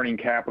as returning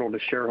capital to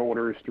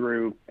shareholders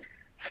through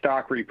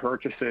stock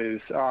repurchases.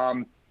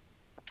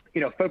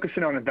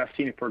 Focusing on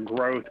investing for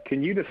growth,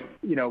 can you just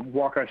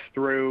walk us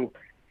through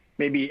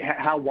maybe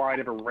how wide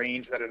of a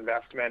range that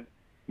investment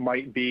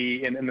might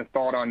be, and the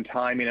thought on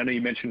timing? I know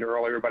you mentioned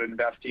earlier about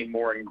investing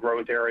more in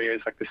growth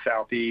areas like the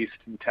Southeast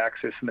and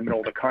Texas in the middle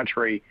of the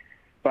country.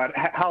 But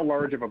how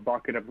large of a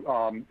bucket of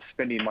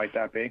spending might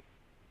that be?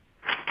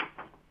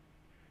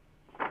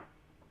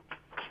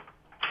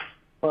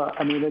 Well,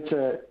 I mean, it's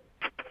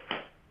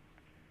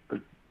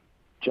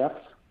Jeff?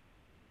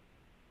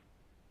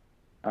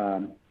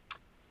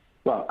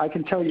 Well, I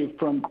can tell you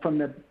from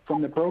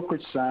the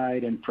brokerage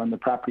side and from the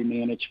property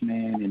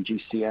management and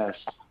GCS,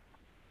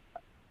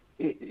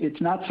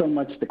 it's not so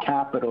much the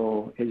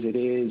capital as it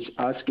is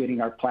us getting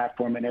our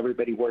platform and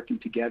everybody working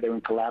together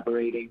and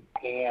collaborating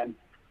and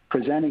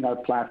presenting our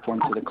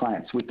platform to the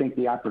clients. We think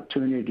the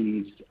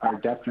opportunities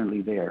are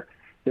definitely there.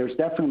 There's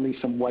definitely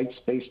some white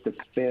space to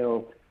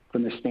fill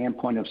from the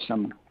standpoint of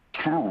some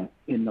talent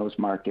in those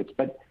markets,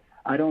 but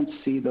I don't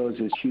see those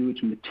as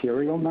huge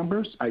material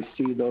numbers. I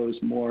see those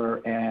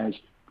more as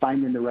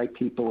finding the right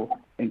people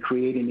and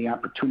creating the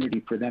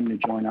opportunity for them to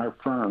join our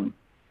firm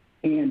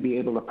and be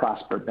able to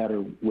prosper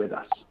better with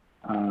us.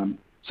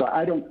 So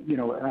I don't,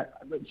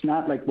 it's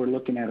not like we're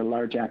looking at a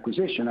large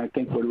acquisition. I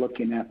think we're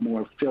looking at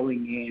more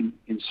filling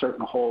in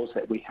certain holes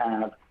that we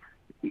have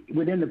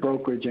within the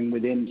brokerage and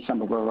within some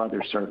of our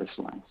other service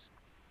lines.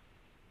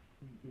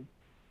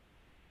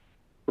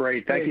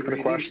 Great. Thank you for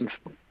the questions.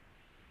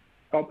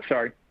 Oh,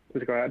 sorry.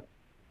 Please go ahead.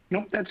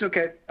 Nope, that's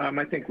okay.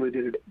 I think we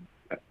did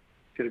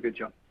a good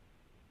job.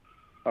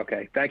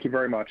 Okay. Thank you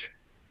very much.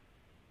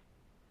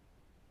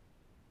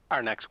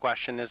 Our next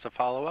question is a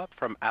follow-up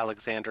from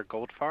Alexander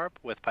Goldfarb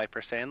with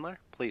Piper Sandler.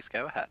 Please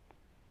go ahead.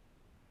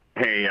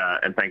 Hey,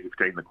 and thank you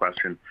for taking the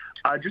question.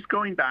 Just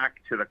going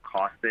back to the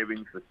cost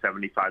savings, the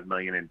 $75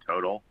 million in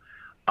total.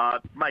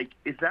 Mike,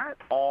 is that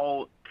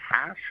all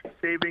cash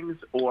savings,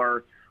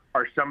 or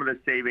are some of the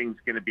savings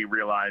going to be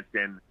realized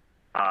in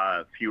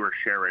fewer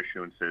share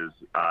issuances,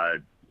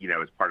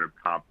 as part of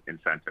comp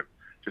incentive?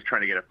 Just trying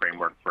to get a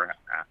framework for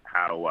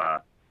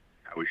how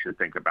we should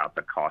think about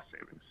the cost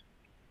savings.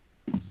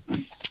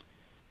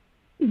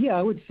 Yeah,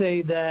 I would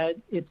say that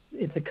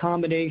it's a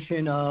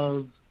combination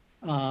of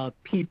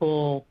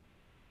people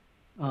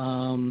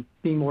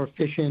being more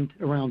efficient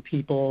around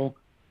people,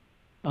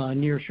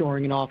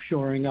 nearshoring and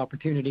offshoring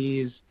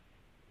opportunities.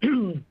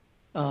 In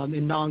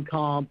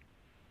non-comp,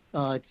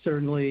 it's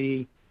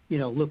certainly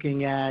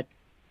looking at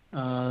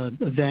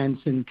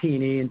events and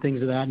T&E and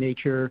things of that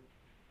nature.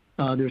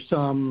 There's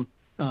some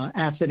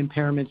asset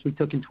impairments we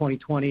took in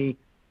 2020,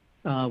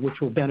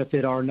 which will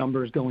benefit our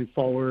numbers going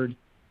forward.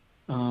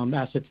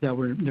 Assets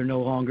that they're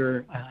no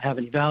longer have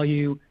any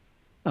value.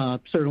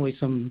 Certainly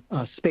some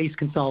space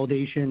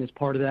consolidation is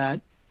part of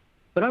that.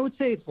 But I would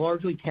say it's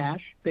largely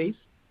cash-based.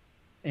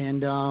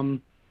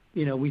 And,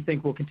 we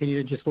think we'll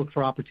continue to just look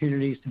for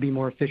opportunities to be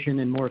more efficient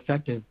and more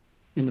effective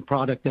in the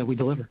product that we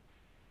deliver.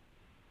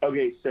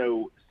 Okay,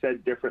 so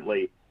said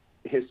differently,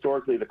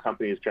 historically the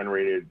company has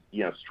generated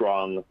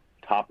strong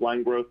top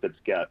line growth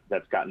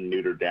that's gotten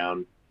neutered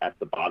down at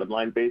the bottom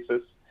line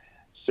basis.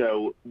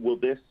 So will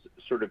this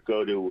sort of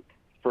go to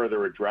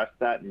further address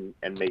that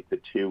and make the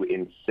two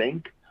in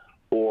sync,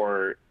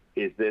 or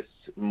is this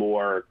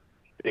more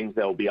things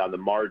that will be on the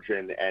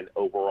margin and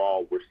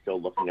overall we're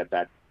still looking at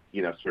that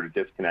sort of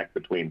disconnect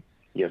between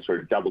sort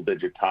of double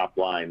digit top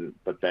line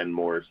but then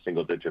more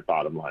single digit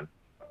bottom line?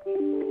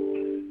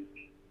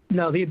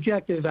 No, the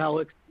objective,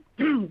 Alex,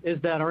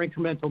 is that our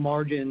incremental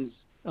margins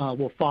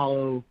will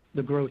follow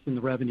the growth in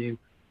the revenue.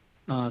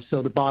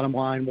 So the bottom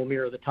line will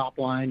mirror the top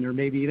line or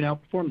maybe even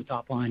outperform the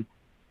top line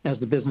as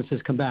the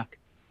businesses come back.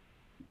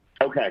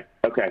 Okay.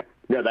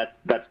 No,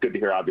 that's good to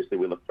hear. Obviously,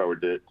 we look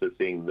forward to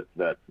seeing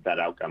that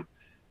outcome.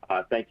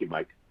 Thank you,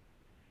 Mike.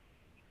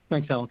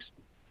 Thanks, Alex.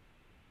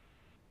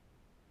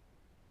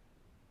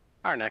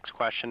 Our next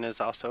question is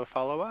also a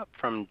follow-up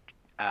from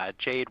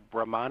Jade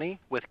Rahmani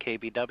with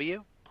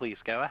KBW. Please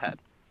go ahead.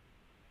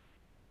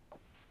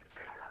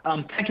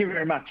 Thank you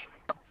very much.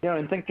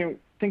 And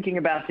thinking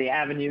about the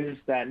avenues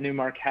that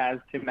Newmark has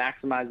to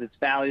maximize its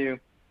value,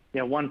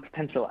 one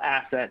potential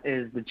asset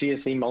is the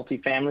GSE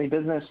multifamily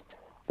business.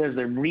 There's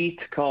a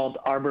REIT called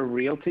Arbor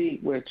Realty,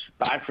 which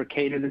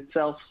bifurcated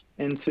itself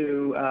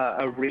into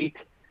a REIT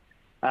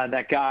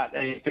that got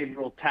a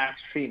favorable tax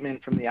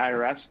treatment from the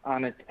IRS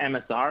on its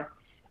MSR.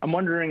 I'm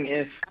wondering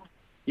if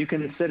you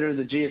consider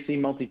the GSE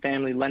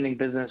multifamily lending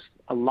business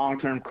a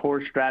long-term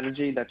core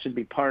strategy that should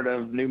be part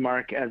of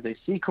Newmark as a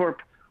C Corp,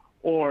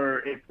 or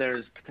if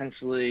there's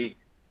potentially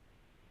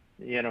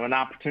an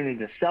opportunity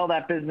to sell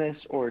that business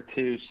or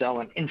to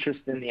sell an interest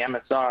in the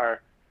MSR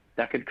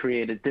that could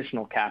create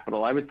additional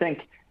capital. I would think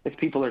if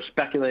people are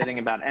speculating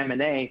about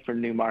M&A for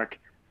Newmark,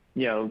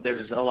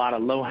 there's a lot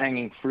of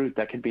low-hanging fruit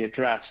that could be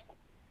addressed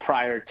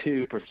prior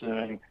to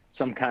pursuing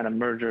some kind of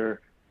merger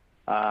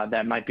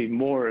that might be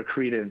more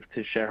accretive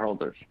to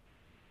shareholders.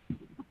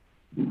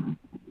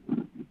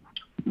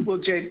 Well,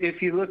 Jay,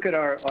 if you look at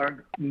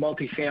our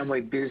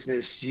multifamily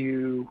business,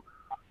 you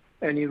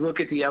look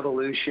at the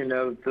evolution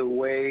of the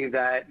way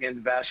that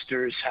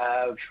investors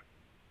have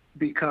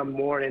become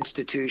more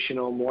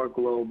institutional, more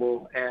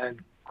global, and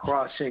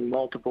crossing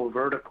multiple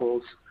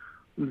verticals,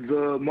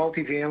 the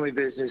multifamily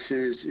business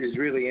is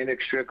really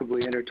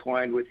inextricably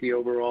intertwined with the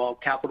overall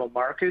capital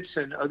markets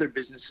and other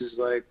businesses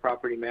like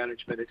property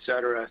management, et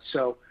cetera.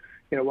 So,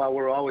 while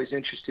we're always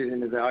interested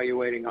in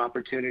evaluating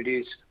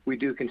opportunities, we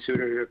do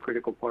consider it a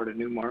critical part of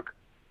Newmark.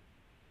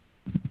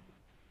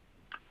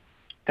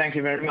 Thank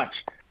you very much.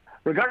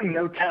 Regarding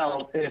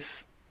Knotel, if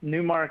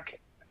Newmark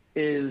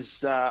is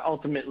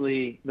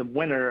ultimately the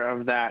winner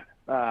of that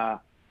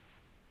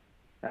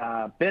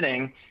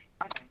bidding,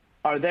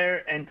 are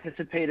there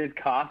anticipated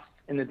costs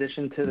in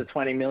addition to the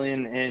 $20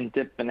 million in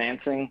DIP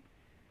financing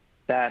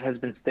that has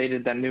been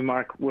stated that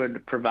Newmark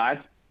would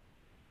provide?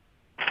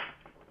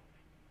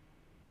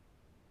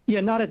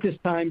 Yeah, not at this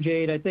time,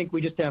 Jade. I think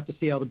we just have to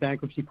see how the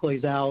bankruptcy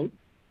plays out.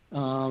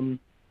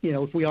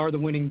 If we are the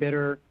winning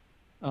bidder,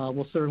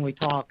 we'll certainly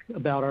talk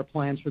about our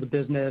plans for the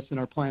business and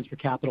our plans for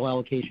capital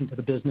allocation to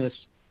the business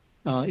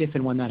if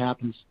and when that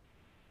happens.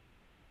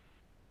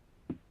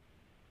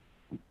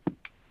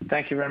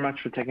 Thank you very much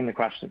for taking the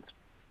questions.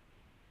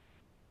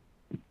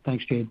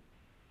 Thanks, Jade.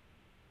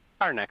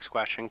 Our next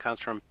question comes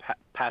from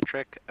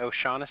Patrick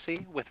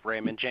O'Shaughnessy with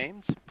Raymond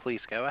James. Please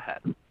go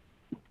ahead.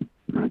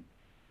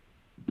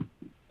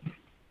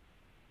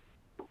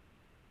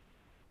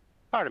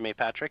 Pardon me,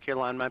 Patrick, your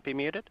line might be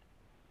muted.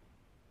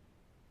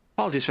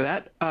 Apologies for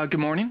that. Good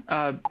morning.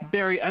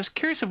 Barry, I was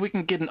curious if we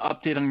can get an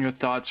update on your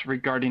thoughts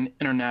regarding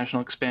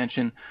international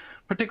expansion,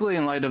 particularly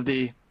in light of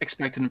the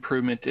expected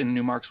improvement in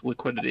Newmark's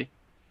liquidity.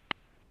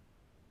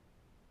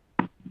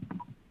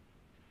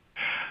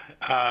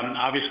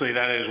 Obviously,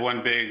 that is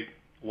one big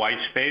white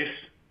space.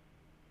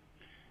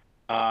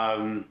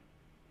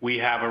 We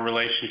have a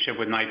relationship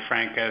with Knight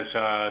Frank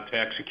to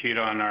execute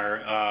on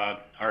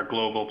our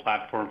global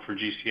platform for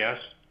GCS.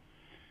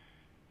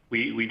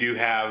 We do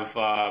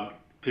have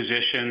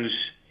positions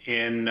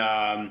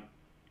in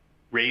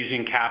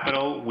raising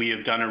capital. We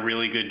have done a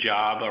really good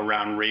job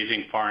around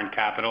raising foreign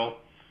capital,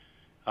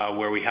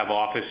 where we have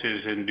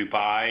offices in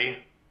Dubai.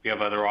 We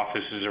have other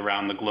offices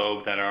around the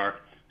globe that are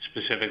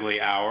specifically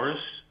ours.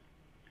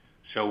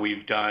 So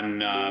we've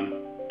done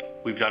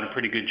a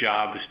pretty good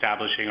job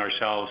establishing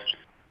ourselves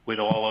with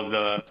all of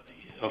the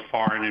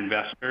foreign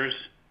investors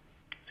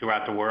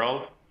throughout the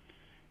world.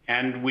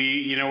 And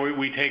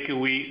we're taking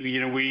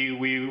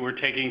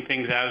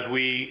things as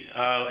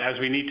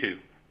we need to.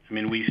 I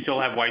mean, we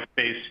still have white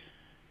space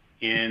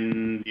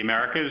in the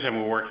Americas, and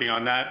we're working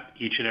on that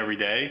each and every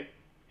day,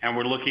 and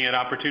we're looking at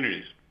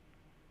opportunities.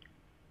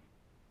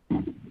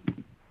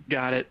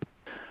 Got it.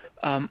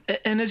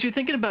 And as you're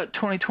thinking about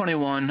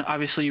 2021,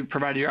 obviously you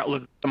provided your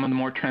outlook on some of the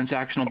more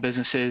transactional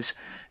businesses.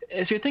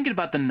 As you're thinking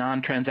about the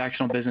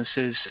non-transactional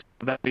businesses,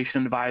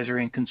 valuation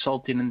advisory and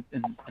consulting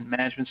and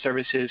management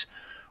services,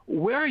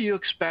 where are you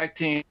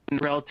expecting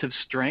relative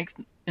strength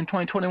in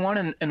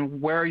 2021,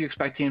 and where are you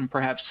expecting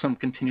perhaps some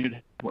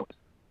continued headwinds?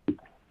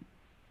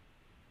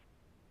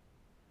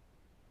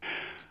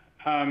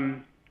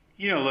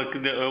 Look,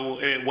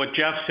 what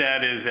Jeff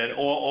said is that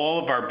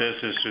all of our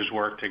businesses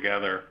work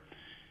together.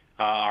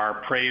 Our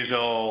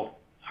appraisal,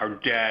 our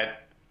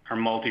debt, our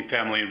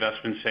multifamily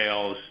investment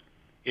sales,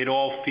 it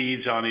all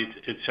feeds on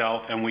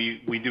itself, and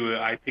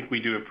I think we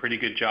do a pretty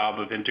good job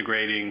of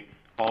integrating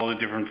all the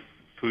different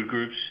food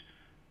groups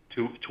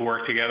to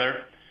work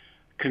together.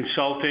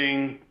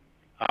 Consulting,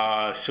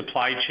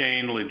 supply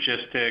chain,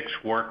 logistics,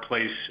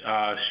 workplace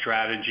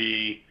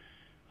strategy,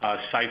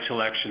 site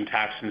selection,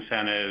 tax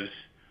incentives,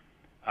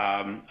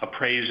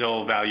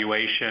 appraisal,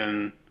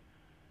 valuation,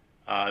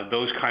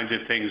 those kinds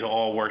of things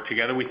all work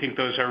together. We think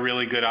those are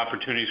really good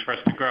opportunities for us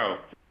to grow.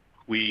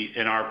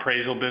 In our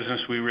appraisal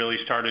business, we really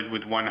started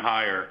with one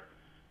hire,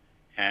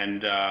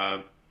 and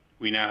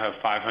we now have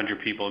 500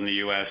 people in the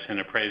U.S. in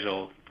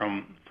appraisal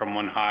from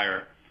one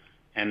hire.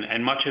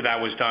 And much of that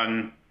was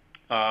done,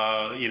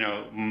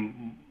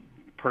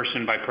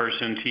 person by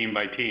person, team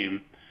by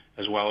team,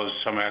 as well as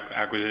some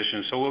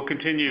acquisitions. So we'll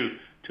continue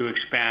to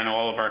expand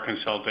all of our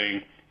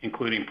consulting,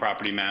 including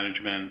property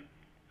management.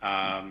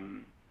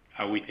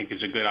 We think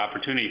is a good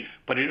opportunity,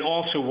 but it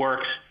also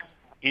works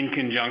in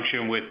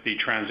conjunction with the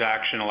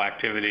transactional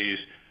activities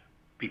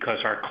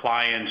because our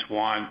clients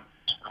want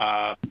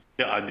a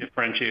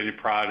differentiated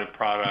product.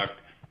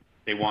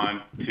 They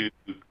want to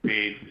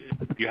create.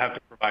 You have to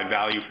provide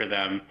value for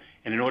them,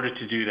 and in order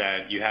to do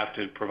that, you have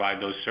to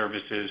provide those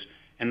services,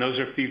 and those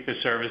are fee for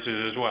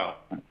services as well.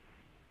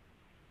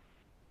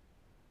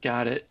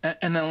 Got it.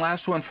 And then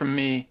last one from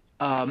me.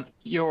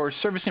 Your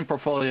servicing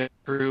portfolio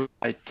grew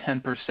by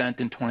 10%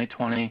 in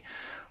 2020.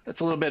 That's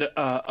a little bit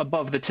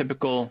above the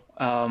typical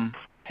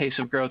pace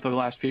of growth over the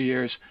last few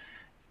years.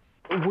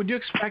 Would you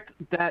expect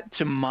that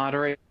to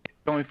moderate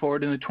going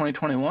forward into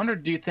 2021, or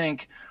do you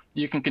think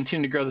you can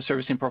continue to grow the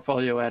servicing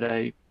portfolio at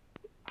a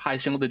high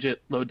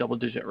single-digit, low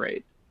double-digit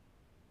rate?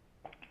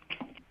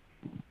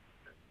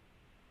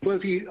 Well,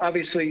 if you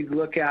obviously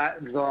look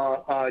at the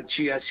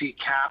GSE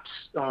caps,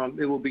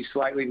 it will be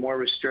slightly more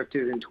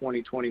restrictive in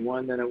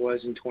 2021 than it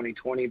was in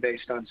 2020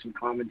 based on some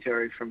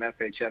commentary from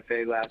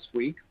FHFA last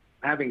week.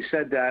 Having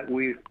said that,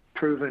 we've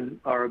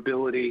proven our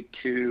ability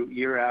to,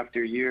 year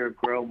after year,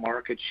 grow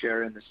market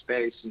share in the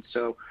space. And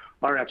so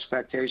our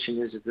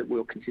expectation is that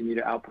we'll continue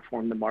to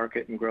outperform the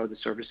market and grow the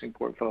servicing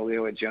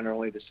portfolio at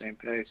generally the same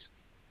pace.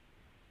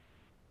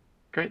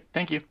 Great.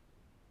 Thank you.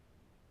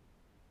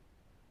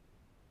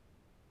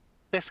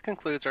 This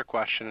concludes our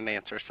question and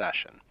answer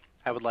session.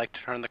 I would like to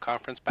turn the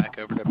conference back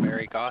over to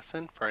Barry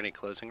Gosin for any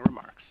closing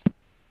remarks.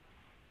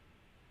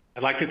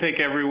 I'd like to thank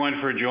everyone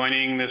for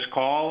joining this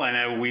call,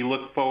 and we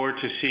look forward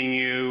to seeing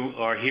you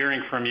or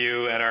hearing from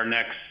you at our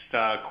next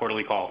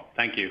quarterly call.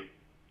 Thank you.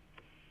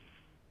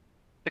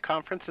 The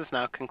conference is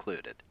now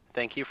concluded.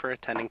 Thank you for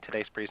attending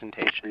today's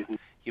presentation.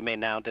 You may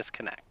now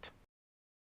disconnect.